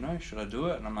try it? You know, should I do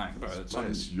it? And I'm like, bro,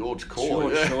 it's your call.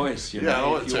 It's your choice. You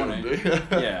know, if you want to.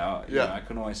 Yeah, you know, I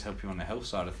can always help you on the health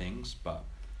side of things, but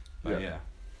yeah.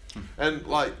 And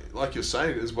like you're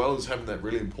saying, as well as having that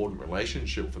really important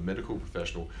relationship with a medical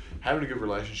professional, having a good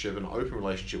relationship and an open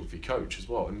relationship with your coach as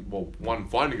well. And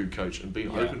finding a good coach and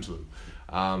being open to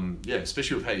them.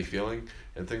 Especially with how you're feeling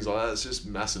and things like that. It's just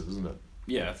massive, isn't it?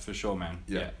 Yeah, for sure, man.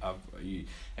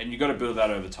 And you got to build that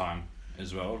over time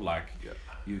as well. Like,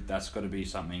 that's got to be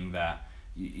something that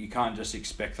you can't just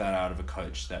expect that out of a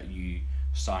coach that you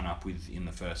sign up with in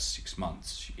the first 6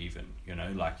 months, even. You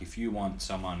know, like if you want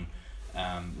someone,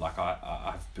 like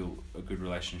I've built a good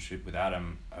relationship with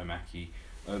Adam Omaki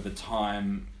over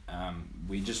time.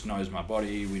 We just knows my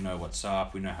body. We know what's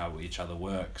up. We know how each other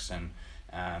works, and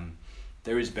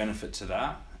there is benefit to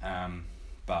that.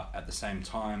 But at the same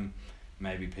time,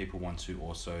 maybe people want to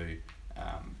also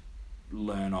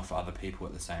learn off other people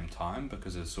at the same time,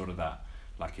 because there's sort of that,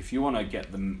 like if you want to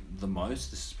get them the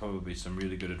most, this is probably some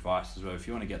really good advice as well. If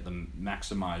you want to get them,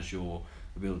 maximize your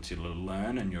ability to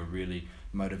learn, and you're really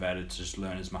motivated to just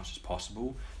learn as much as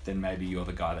possible, then maybe you're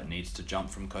the guy that needs to jump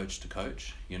from coach to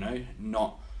coach, you know,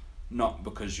 not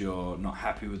because you're not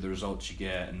happy with the results you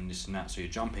get and this and that, so you're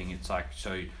jumping. It's like,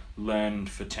 so learn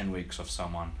for 10 weeks off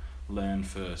someone, learn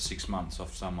for 6 months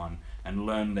off someone, and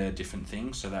learn their different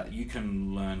things, so that you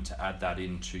can learn to add that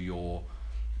into your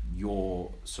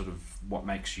sort of what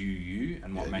makes you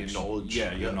and what makes your knowledge.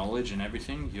 Your knowledge and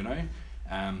everything, you know.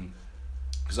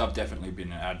 Because I've definitely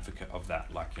been an advocate of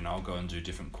that. Like, you know, I'll go and do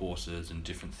different courses and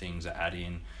different things that add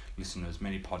in, listen to as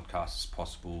many podcasts as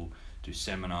possible, do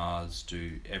seminars,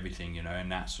 do everything, you know,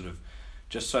 and that sort of,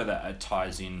 just so that it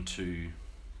ties into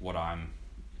what I'm,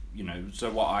 you know,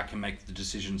 so what I can make the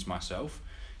decisions myself,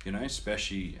 you know,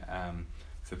 especially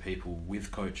for people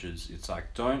with coaches. It's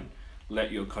like, don't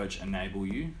let your coach enable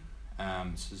you.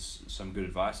 This is some good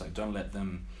advice. Like, don't let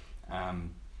them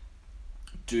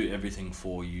do everything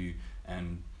for you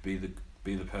and be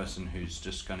the person who's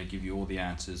just going to give you all the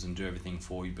answers and do everything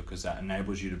for you, because that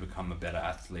enables you to become a better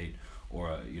athlete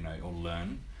or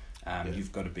learn.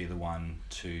 You've got to be the one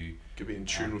to be in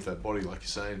tune with that body, like you're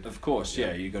saying. Of course,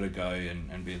 you got to go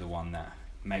and be the one that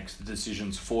makes the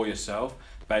decisions for yourself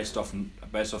based off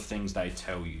things they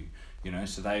tell you. You know,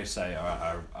 so they say,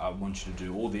 I want you to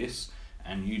do all this,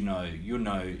 and you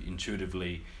know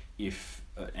intuitively if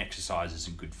exercise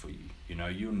isn't good for you. You know,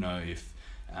 you'll know if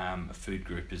a food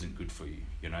group isn't good for you.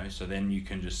 You know, so then you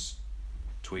can just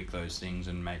tweak those things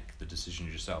and make the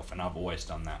decisions yourself. And I've always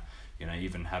done that. You know,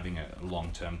 even having a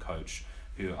long-term coach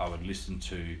who I would listen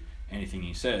to anything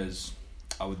he says,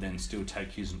 I would then still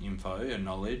take his info and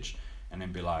knowledge and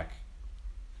then be like,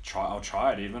 I'll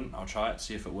try it,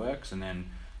 see if it works, and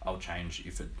then I'll change.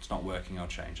 If it's not working, I'll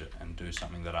change it and do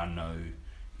something that I know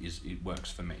it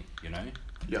works for me, you know?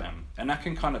 Yeah. And that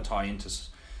can kind of tie into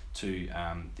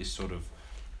this sort of,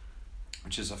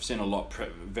 which is I've seen a lot,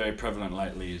 very prevalent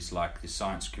lately, is like the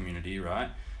science community, right?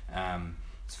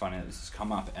 It's funny that this has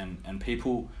come up, and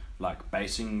people like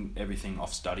basing everything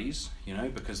off studies, you know,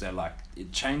 because they're like,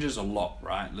 it changes a lot,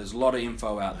 right? There's a lot of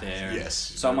info out there. Yes.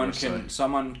 Someone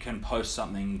can post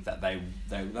something that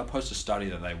they'll post a study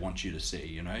that they want you to see,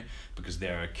 you know, because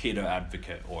they're a keto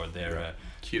advocate, or they're a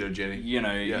ketogenic, you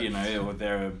know, or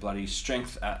they're a bloody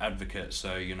strength advocate.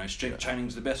 So, you know, strength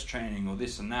training's the best training, or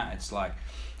this and that. It's like,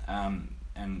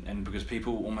 and because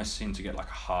people almost seem to get like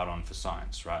a hard on for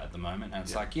science right at the moment, and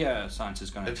it's like, science is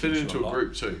going to teach you a lot. Fit into a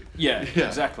group too. Yeah,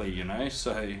 exactly, you know,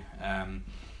 so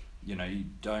you know, you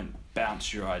don't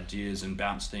bounce your ideas and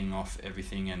bounce things off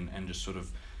everything and just sort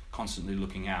of constantly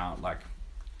looking out. Like,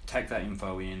 take that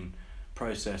info in,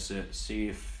 process it, see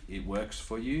if it works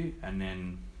for you, and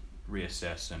then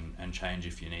reassess and change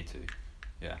if you need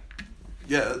to.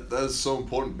 That's so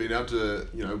important, being able to,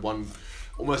 you know,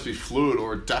 almost be fluid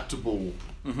or adaptable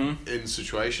in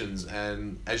situations.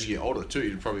 And as you get older too,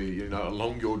 you'd probably, you know,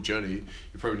 along your journey,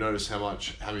 you probably notice how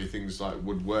many things like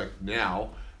would work now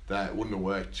that wouldn't have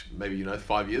worked maybe, you know,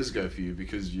 5 years ago for you,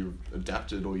 because you've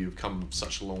adapted or you've come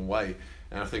such a long way.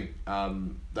 And I think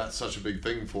that's such a big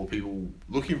thing for people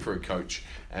looking for a coach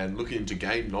and looking to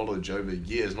gain knowledge over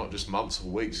years, not just months or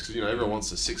weeks, because, you know, everyone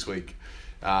wants a 6 week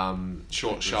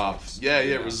short, sharp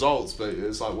results, but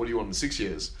it's like, what do you want in 6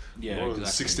 years? Exactly.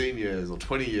 16 years or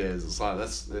 20 years? It's like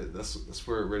that's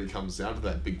where it really comes down to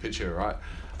that big picture, right?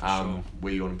 Sure.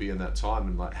 Where you want to be in that time,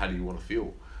 and like, how do you want to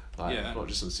feel? Like, Yeah. not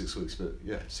just in 6 weeks, but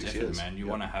 6 Definitely, years. man. You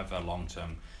Yeah. want to have a long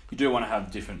term. You do want to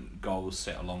have different goals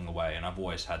set along the way, and I've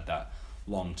always had that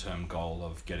long term goal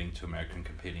of getting to American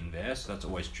competing there. So that's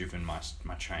always driven my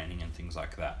training and things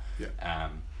like that. Yeah.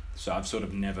 So I've sort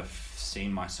of never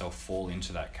seen myself fall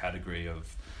into that category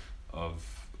of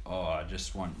I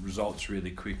just want results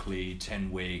really quickly.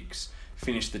 10 weeks,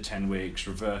 finish the 10 weeks,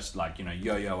 reverse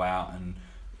yo-yo out and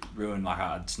ruin.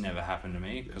 It's never happened to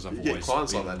me because I've You always get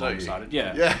clients been like that, don't you? long-sighted.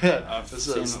 Yeah. Yeah. I've It's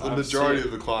seen- the I've majority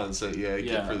seen- of the clients that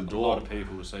get through the door. a lot of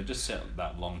people. So just set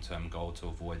that long-term goal to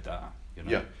avoid that.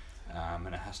 Yeah.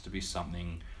 And it has to be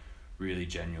something really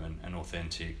genuine and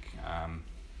authentic. And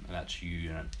that's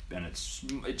you, and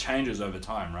it changes over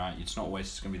time, right? It's not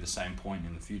always going to be the same point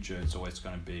in the future. It's always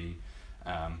going to be,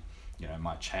 it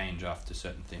might change after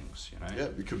certain things. Yeah,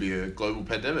 it could be a global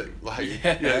pandemic.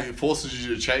 Yeah. It forces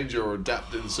you to change or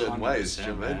adapt in certain ways. Do you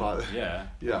know what I mean? Man. Yeah.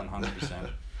 Yeah.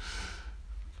 100%.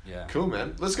 Yeah. Cool,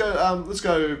 man. Let's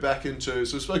go back into.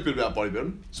 So we spoke a bit about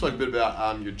bodybuilding. Spoke a bit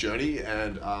about your journey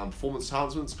and performance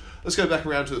enhancements. Let's go back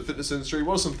around to the fitness industry.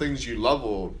 What are some things you love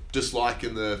or dislike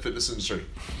in the fitness industry?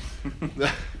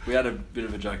 We had a bit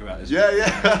of a joke about this.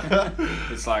 Yeah.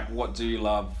 It's like, what do you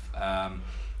love?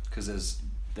 Because there's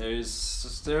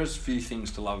a few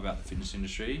things to love about the fitness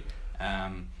industry.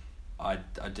 I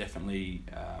definitely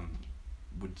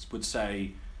would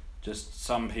say just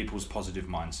some people's positive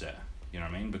mindset. You know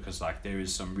what I mean? Because there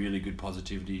is some really good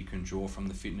positivity you can draw from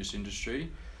the fitness industry.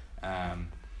 But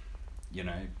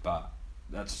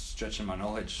that's stretching my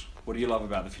knowledge. What do you love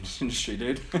about the fitness industry,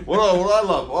 dude? What I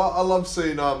love, I love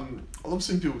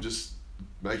seeing people just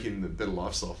making a better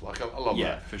lifestyle. I love that.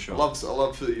 Yeah, for sure. I love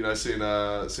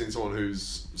seeing someone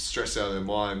who's stressed out of their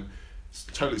mind,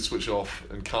 totally switch off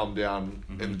and calm down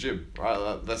in the gym.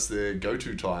 Right, that's their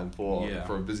go-to time for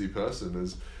a busy person.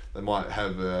 Is they might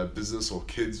have a business or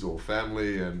kids or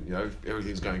family, and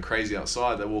everything's going crazy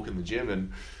outside. They walk in the gym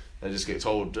and they just get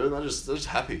told, dude, they're just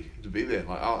happy to be there.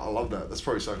 I love that. That's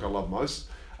probably something I love most.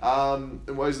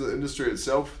 In ways of the industry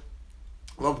itself,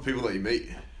 I love the people that you meet.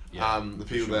 The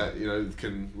people that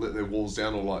can let their walls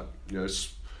down, or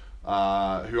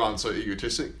who aren't so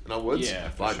egotistic. In other words,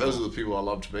 those are the people I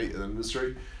love to meet in the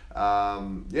industry.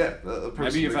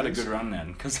 Maybe you've had a good run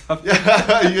then, because you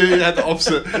had the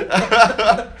opposite.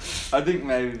 I think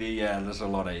maybe there's a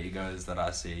lot of egos that I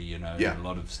see. A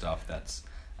lot of stuff that's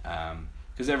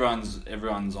because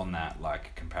everyone's on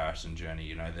that comparison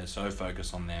journey. They're so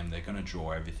focused on them, they're going to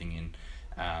draw everything in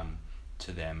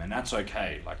to them, and that's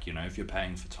okay. If you're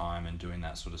paying for time and doing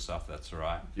that sort of stuff, that's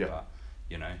alright. Yeah. But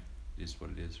it is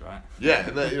what it is, right? Yeah,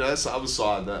 and that's the other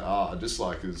side that I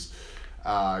dislike is.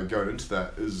 Going into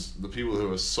that is the people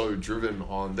who are so driven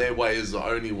on their way is the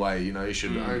only way. You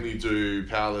should only do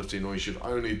powerlifting, or you should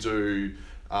only do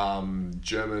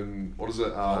German, what is it?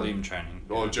 Volume training.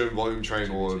 Or German volume training,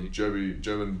 or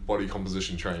German body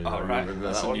composition training. Oh, right.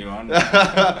 That's a new one.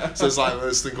 So it's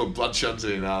this thing called blood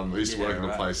shunting. I used to work in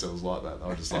a place that was like that. I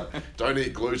was just don't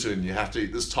eat gluten. You have to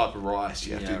eat this type of rice.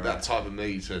 You have to eat that type of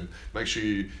meat, and make sure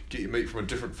you get your meat from a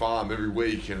different farm every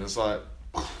week. And it's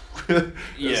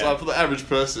it's for the average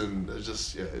person, it's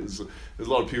just there's a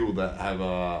lot of people that have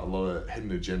a lot of hidden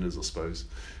agendas, I suppose,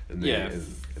 in the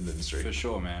industry. For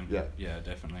sure, man. Yeah,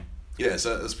 definitely. Yeah,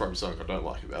 so that's probably something I don't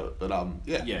like about it, but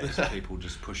it's people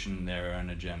just pushing their own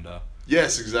agenda.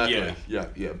 Yes, exactly. Yeah,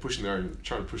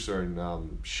 trying to push their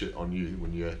own shit on you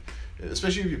when you're,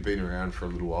 especially if you've been around for a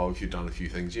little while, if you've done a few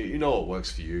things, you know what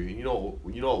works for you, and you know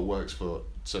what works for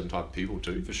certain type of people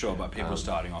too. For sure, but people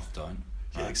starting off don't.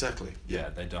 Yeah, exactly. Yeah,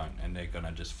 they don't, and they're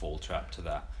gonna just fall trap to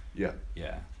that. Yeah.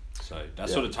 Yeah. So that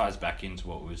sort of ties back into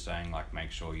what we were saying,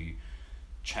 make sure you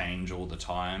change all the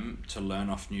time to learn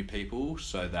off new people,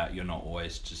 so that you're not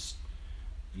always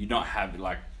you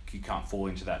can't fall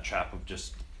into that trap of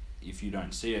just, if you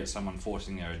don't see it, someone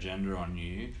forcing their agenda on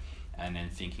you, and then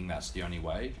thinking that's the only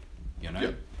way.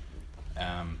 Yep.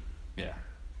 Yeah.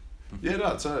 Yeah,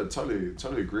 no,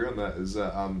 totally agree on that. Is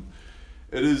that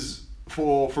it is.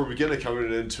 For a beginner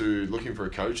coming into looking for a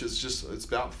coach, it's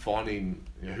about finding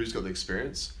who's got the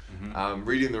experience,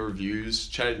 reading the reviews,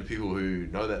 chatting to people who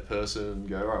know that person.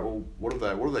 Go, right, well, what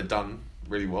have they done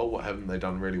really well? What haven't they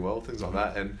done really well? Things like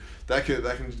that, and that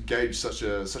can gauge such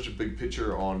a big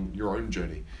picture on your own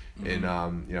journey. And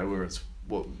where it's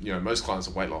most clients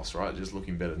are weight loss, right? Just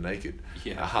looking better naked.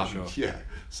 Yeah, for sure. Yeah,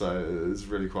 so it's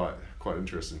really quite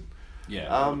interesting.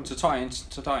 Yeah. To tie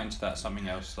into that, something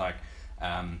else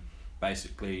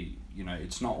basically,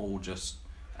 it's not all just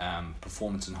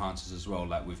performance enhancers as well.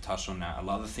 We've touched on that. A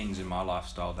lot of things in my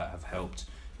lifestyle that have helped,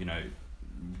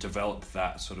 develop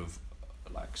that sort of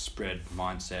spread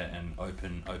mindset and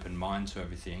open mind to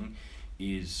everything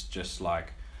is just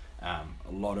like a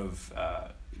lot of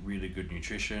really good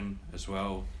nutrition as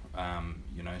well.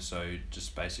 You know, so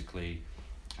just basically,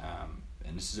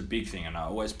 and this is a big thing, and I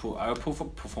put for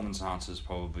performance enhancers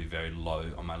probably very low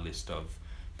on my list of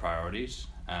priorities.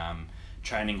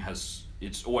 Training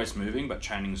it's always moving, but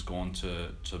training's gone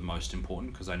to most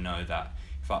important, because I know that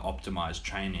if I optimize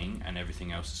training and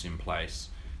everything else is in place,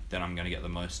 then I'm going to get the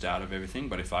most out of everything.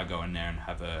 But if I go in there and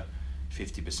have a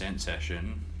 50%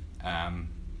 session,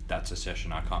 that's a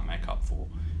session I can't make up for.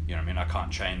 You know what I mean? I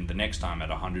can't train the next time at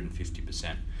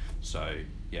 150%. So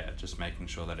yeah, just making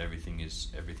sure that everything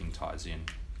ties in.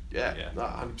 Yeah. No,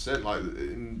 100%. Like,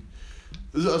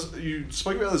 you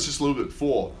spoke about this just a little bit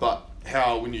before, but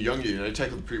how when you're younger, you know, you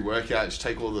take all the pre-workouts,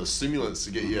 you take all the stimulants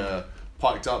to get you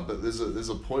piked up, but there's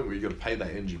a point where you got to pay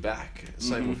that energy back.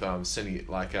 Same with sending it,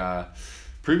 like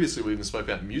previously we even spoke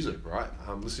about music, right?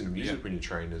 Listening to music when you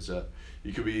train is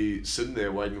you could be sitting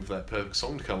there waiting for that perfect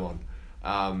song to come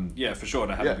on. Yeah, for sure,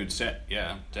 to have a good set.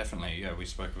 Yeah, definitely. Yeah, we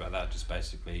spoke about that. Just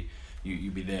basically,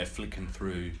 you be there flicking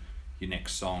through your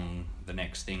next song, the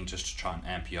next thing, just to try and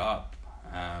amp you up.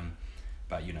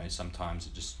 But you know, sometimes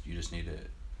you just need to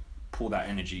pull that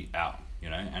energy out.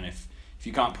 You know, and if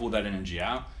you can't pull that energy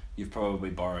out, you've probably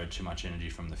borrowed too much energy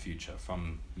from the future,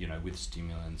 from, you know, with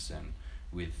stimulants and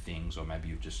with things, or maybe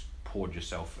you've just poured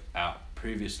yourself out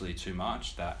previously too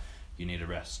much, that you need a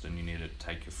rest and you need to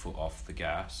take your foot off the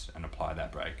gas and apply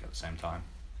that brake at the same time.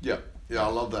 Yeah, I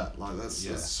love that. Like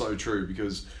that's so true,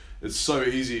 because it's so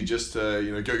easy just to,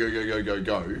 you know,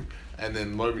 go, and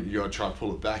then the moment you gotta try to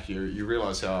pull it back, you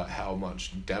realize how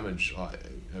much damage,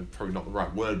 probably not the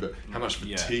right word, but how much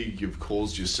fatigue you've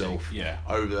caused yourself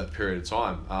over that period of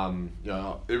time. You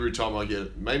know, every time I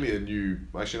get maybe a new,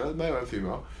 actually no, maybe a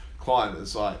female client,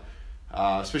 it's like,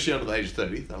 especially under the age of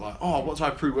 30, they're like, oh, what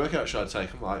type of pre-workout should I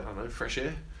take? I'm like, I don't know, fresh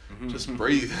air. Just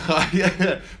breathe.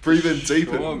 Breathe in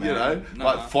deep, and you know,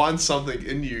 find something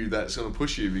in you that's going to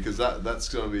push you, because that's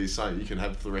going to be something you can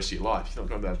have for the rest of your life. You're not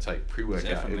going to be able to take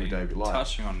pre-workout every day of your life.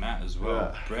 Touching on that as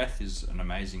well, breath is an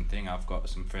amazing thing. I've got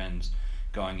some friends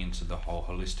going into the whole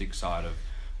holistic side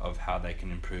of how they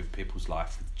can improve people's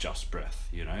life with just breath,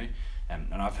 you know,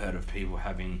 and I've heard of people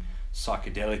having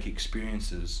psychedelic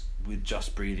experiences with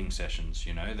just breathing sessions.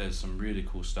 You know, there's some really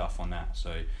cool stuff on that.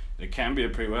 So it can be a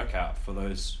pre-workout for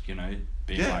those, you know,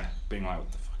 being like,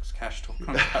 what the fuck's Cash talking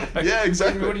about? Like,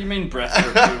 exactly. What do you mean breath for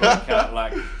a pre-workout?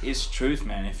 Like, it's truth,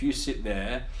 man. If you sit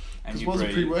there and you breathe, what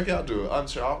does a pre-workout do?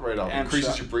 Amps your heart rate up,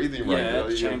 increases your breathing rate. Yeah,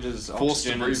 it changes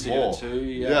oxygen and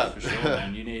CO2. Yeah, for sure,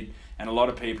 man. You need, and a lot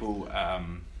of people,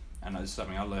 and this is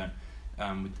something I learned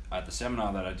at the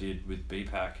seminar that I did with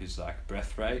BPAC, is like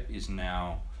breath rate is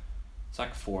now, it's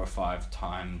like 4 or 5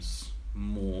 times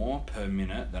more per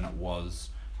minute than it was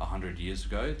 100 years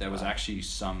ago. There was actually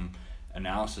some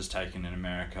analysis taken in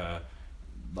America,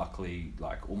 luckily,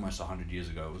 like almost 100 years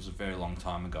ago. It was a very long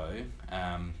time ago.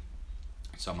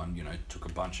 Someone, you know,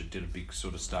 did a big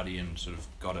sort of study and sort of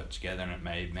got it together, and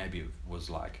maybe it was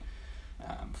like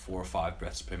 4 or 5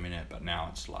 breaths per minute, but now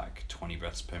it's like 20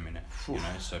 breaths per minute. You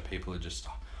know, so people are just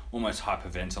almost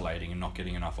hyperventilating and not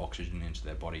getting enough oxygen into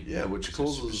their body. Yeah, which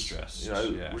causes stress. You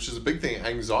know, which is a big thing,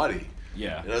 anxiety.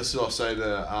 Yeah. You know, so I say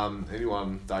to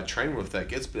anyone that I train with that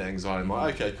gets a bit of anxiety, I'm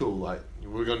like, okay, cool, like,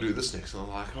 we're going to do this next. And I'm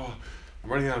like, oh, I'm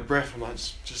running out of breath. I'm like,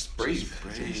 just breathe.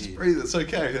 Just breathe. It's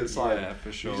okay. It's like,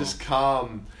 for sure. You just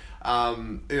calm.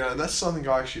 You know, and that's something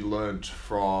I actually learned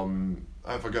from,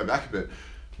 if I go back a bit,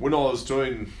 when I was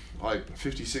doing like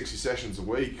 50, 60 sessions a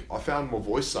week, I found my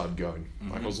voice started going.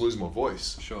 Like I was losing my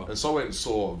voice. Sure. And so I went and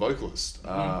saw a vocalist,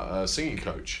 a singing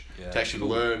coach, to actually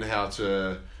learn how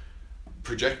to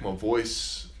project my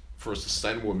voice for a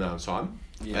sustainable amount of time.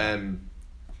 And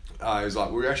he was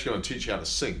like, we're actually going to teach you how to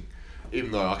sing,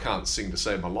 even though I can't sing to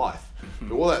save my life.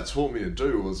 But what that taught me to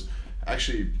do was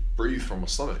actually breathe from my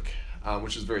stomach,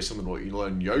 which is very similar to what you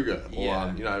learn in yoga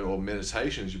or you know, or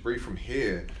meditation. Is you breathe from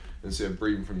here instead of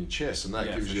breathing from your chest, and that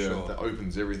gives you that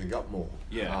opens everything up more.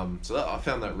 So I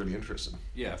found that really interesting.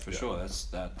 For sure.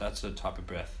 That's a type of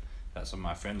breath that some of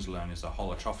my friends learn, is a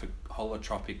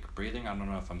holotropic breathing. I don't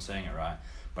know if I'm saying it right,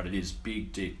 but it is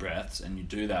big deep breaths, and you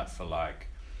do that for like,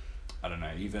 I don't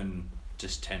know, even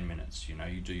just 10 minutes. You know,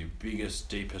 you do your biggest,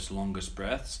 deepest, longest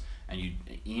breaths, and you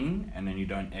in, and then you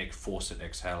don't force it,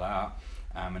 exhale out,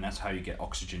 and that's how you get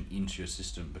oxygen into your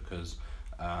system. Because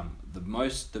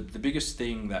the biggest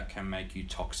thing that can make you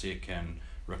toxic and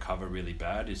recover really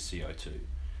bad is CO2,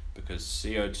 because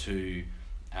CO2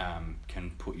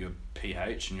 can put your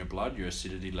pH in your blood, your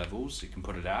acidity levels, it can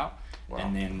put it out.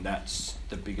 And then that's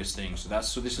the biggest thing. So that's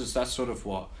sort of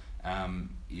what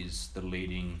is the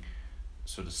leading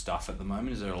sort of stuff at the moment.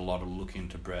 Is there a lot of look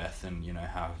into breath and, you know,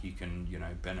 how you can, you know,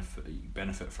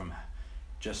 benefit from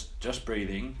just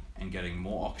breathing and getting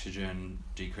more oxygen,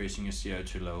 decreasing your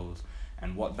CO2 levels,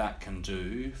 and what that can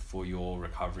do for your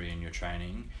recovery and your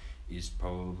training is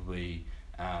probably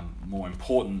more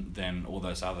important than all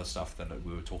those other stuff that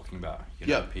we were talking about, you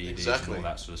know, PEDs exactly. and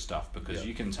all that sort of stuff, because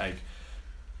you can take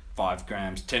 5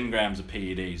 grams, 10 grams of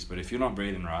PEDs, but if you're not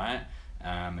breathing right,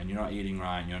 and you're not eating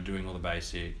right, and you're not doing all the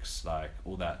basics, like,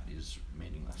 all that is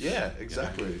meaningless. Yeah,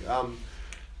 exactly. You know?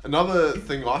 Another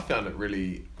thing I found it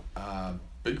really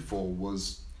big for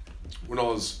was when I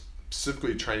was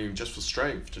specifically training just for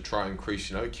strength to try and increase,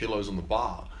 you know, kilos on the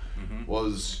bar.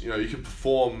 Was, you know, you could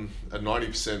perform a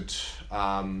 90%,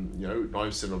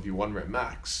 90% of your 1 rep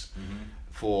max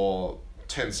for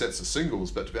 10 sets of singles,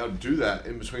 but to be able to do that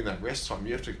in between that rest time,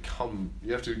 you have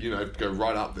to, you know, go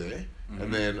right up there,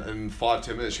 and then in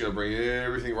 5-10 minutes you got to bring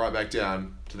everything right back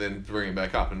down to then bring it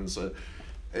back up. And so,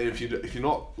 and if you're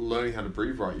not learning how to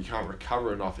breathe right, you can't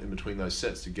recover enough in between those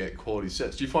sets to get quality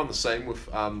sets. Do you find the same with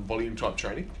volume type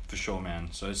training? For sure, man.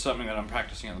 So something that I'm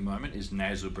practicing at the moment is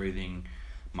nasal breathing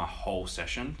my whole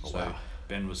session. Wow.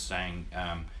 Ben was saying,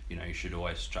 you know, you should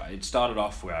always try. It started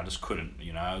off where I just couldn't,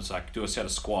 you know, I was like, do a set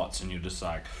of squats, and you're just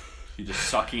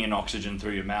sucking in oxygen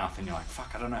through your mouth, and you're like,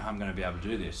 fuck, I don't know how I'm going to be able to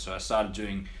do this. So I started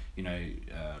doing, you know,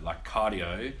 like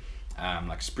cardio,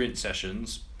 like sprint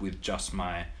sessions with just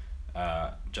my,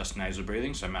 just nasal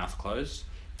breathing, so mouth closed.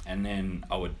 And then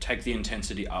I would take the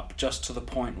intensity up just to the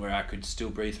point where I could still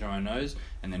breathe through my nose,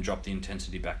 and then drop the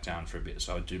intensity back down for a bit.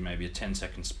 So I would do maybe a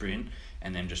 10-second sprint,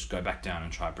 and then just go back down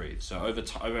and try breathe. So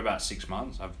over about 6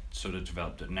 months, I've sort of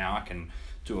developed it. Now I can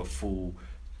do a full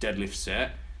deadlift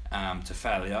set to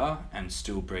failure and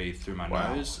still breathe through my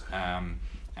nose,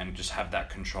 and just have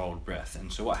that controlled breath.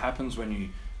 And so what happens when you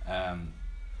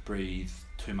breathe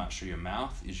too much through your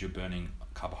mouth is you're burning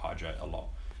carbohydrate a lot.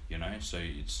 You know, so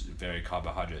it's very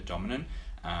carbohydrate dominant,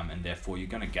 and therefore you're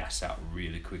going to gas out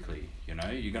really quickly. You know,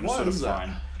 you're going to sort of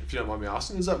find. If you don't mind me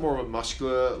asking, is that more of a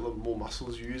muscular, more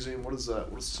muscles you're using? What is that?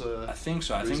 I think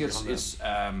so. I think it's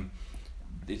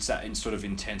that in sort of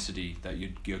intensity that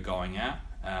you're going at.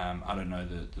 I don't know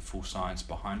the full science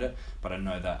behind it, but I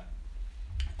know that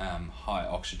high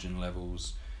oxygen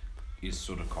levels is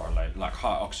sort of correlated, like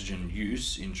high oxygen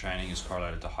use in training is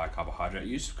correlated to high carbohydrate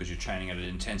use, because you're training at an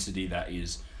intensity that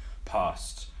is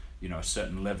past, you know, a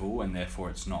certain level, and therefore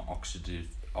it's not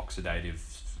oxidative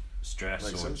stress.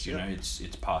 Makes or sense, you know,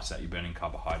 it's past that, you're burning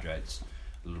carbohydrates,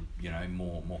 you know,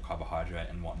 more carbohydrate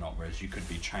and whatnot, whereas you could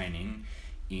be training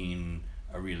in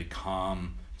a really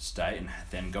calm state and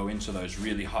then go into those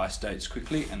really high states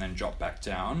quickly and then drop back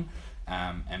down,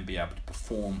 and be able to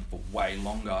perform for way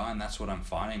longer. And that's what I'm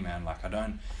finding, man. Like, I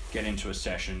don't get into a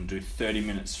session, do 30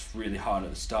 minutes really hard at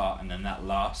the start, and then that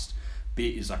last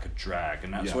bit is like a drag.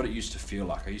 And that's what it used to feel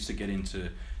like. I used to get into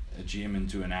a gym and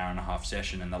do an hour and a half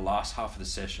session, and the last half of the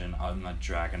session I'm like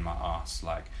dragging my ass.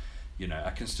 Like, you know,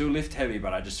 I can still lift heavy,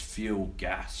 but I just feel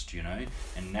gassed, you know.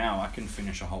 And now I can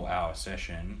finish a whole hour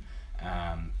session,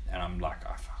 and I'm like,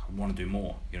 I want to do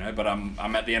more, you know, but I'm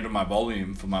at the end of my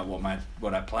volume for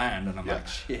what I planned, and I'm like,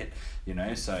 shit, you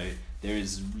know. So there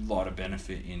is a lot of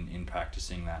benefit in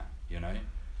practicing that, you know.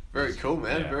 Very cool,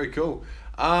 man. Very cool.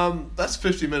 That's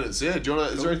 50 minutes there. Do you want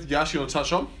to? Is there anything else you want to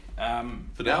touch on?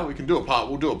 For now, we can do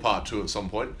we'll do a part 2 at some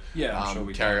point. Yeah, I'm sure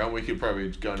we carry on. We could probably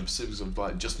go into specifics of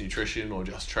like just nutrition or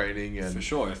just training, and for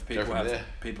sure, if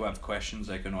people have questions,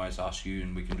 they can always ask you,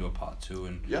 and we can do a part 2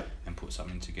 and put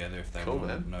something together if they want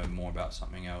to know more about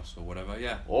something else or whatever.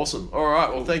 Yeah. Awesome. All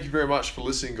right. Well, thank you very much for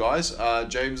listening, guys.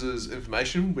 James's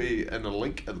information will be in a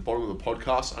link at the bottom of the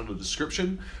podcast under the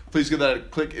description. Please give that a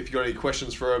click. If you got any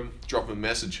questions for him, drop him a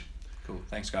message. Cool.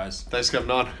 Thanks, guys. Thanks for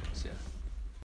coming on. See ya.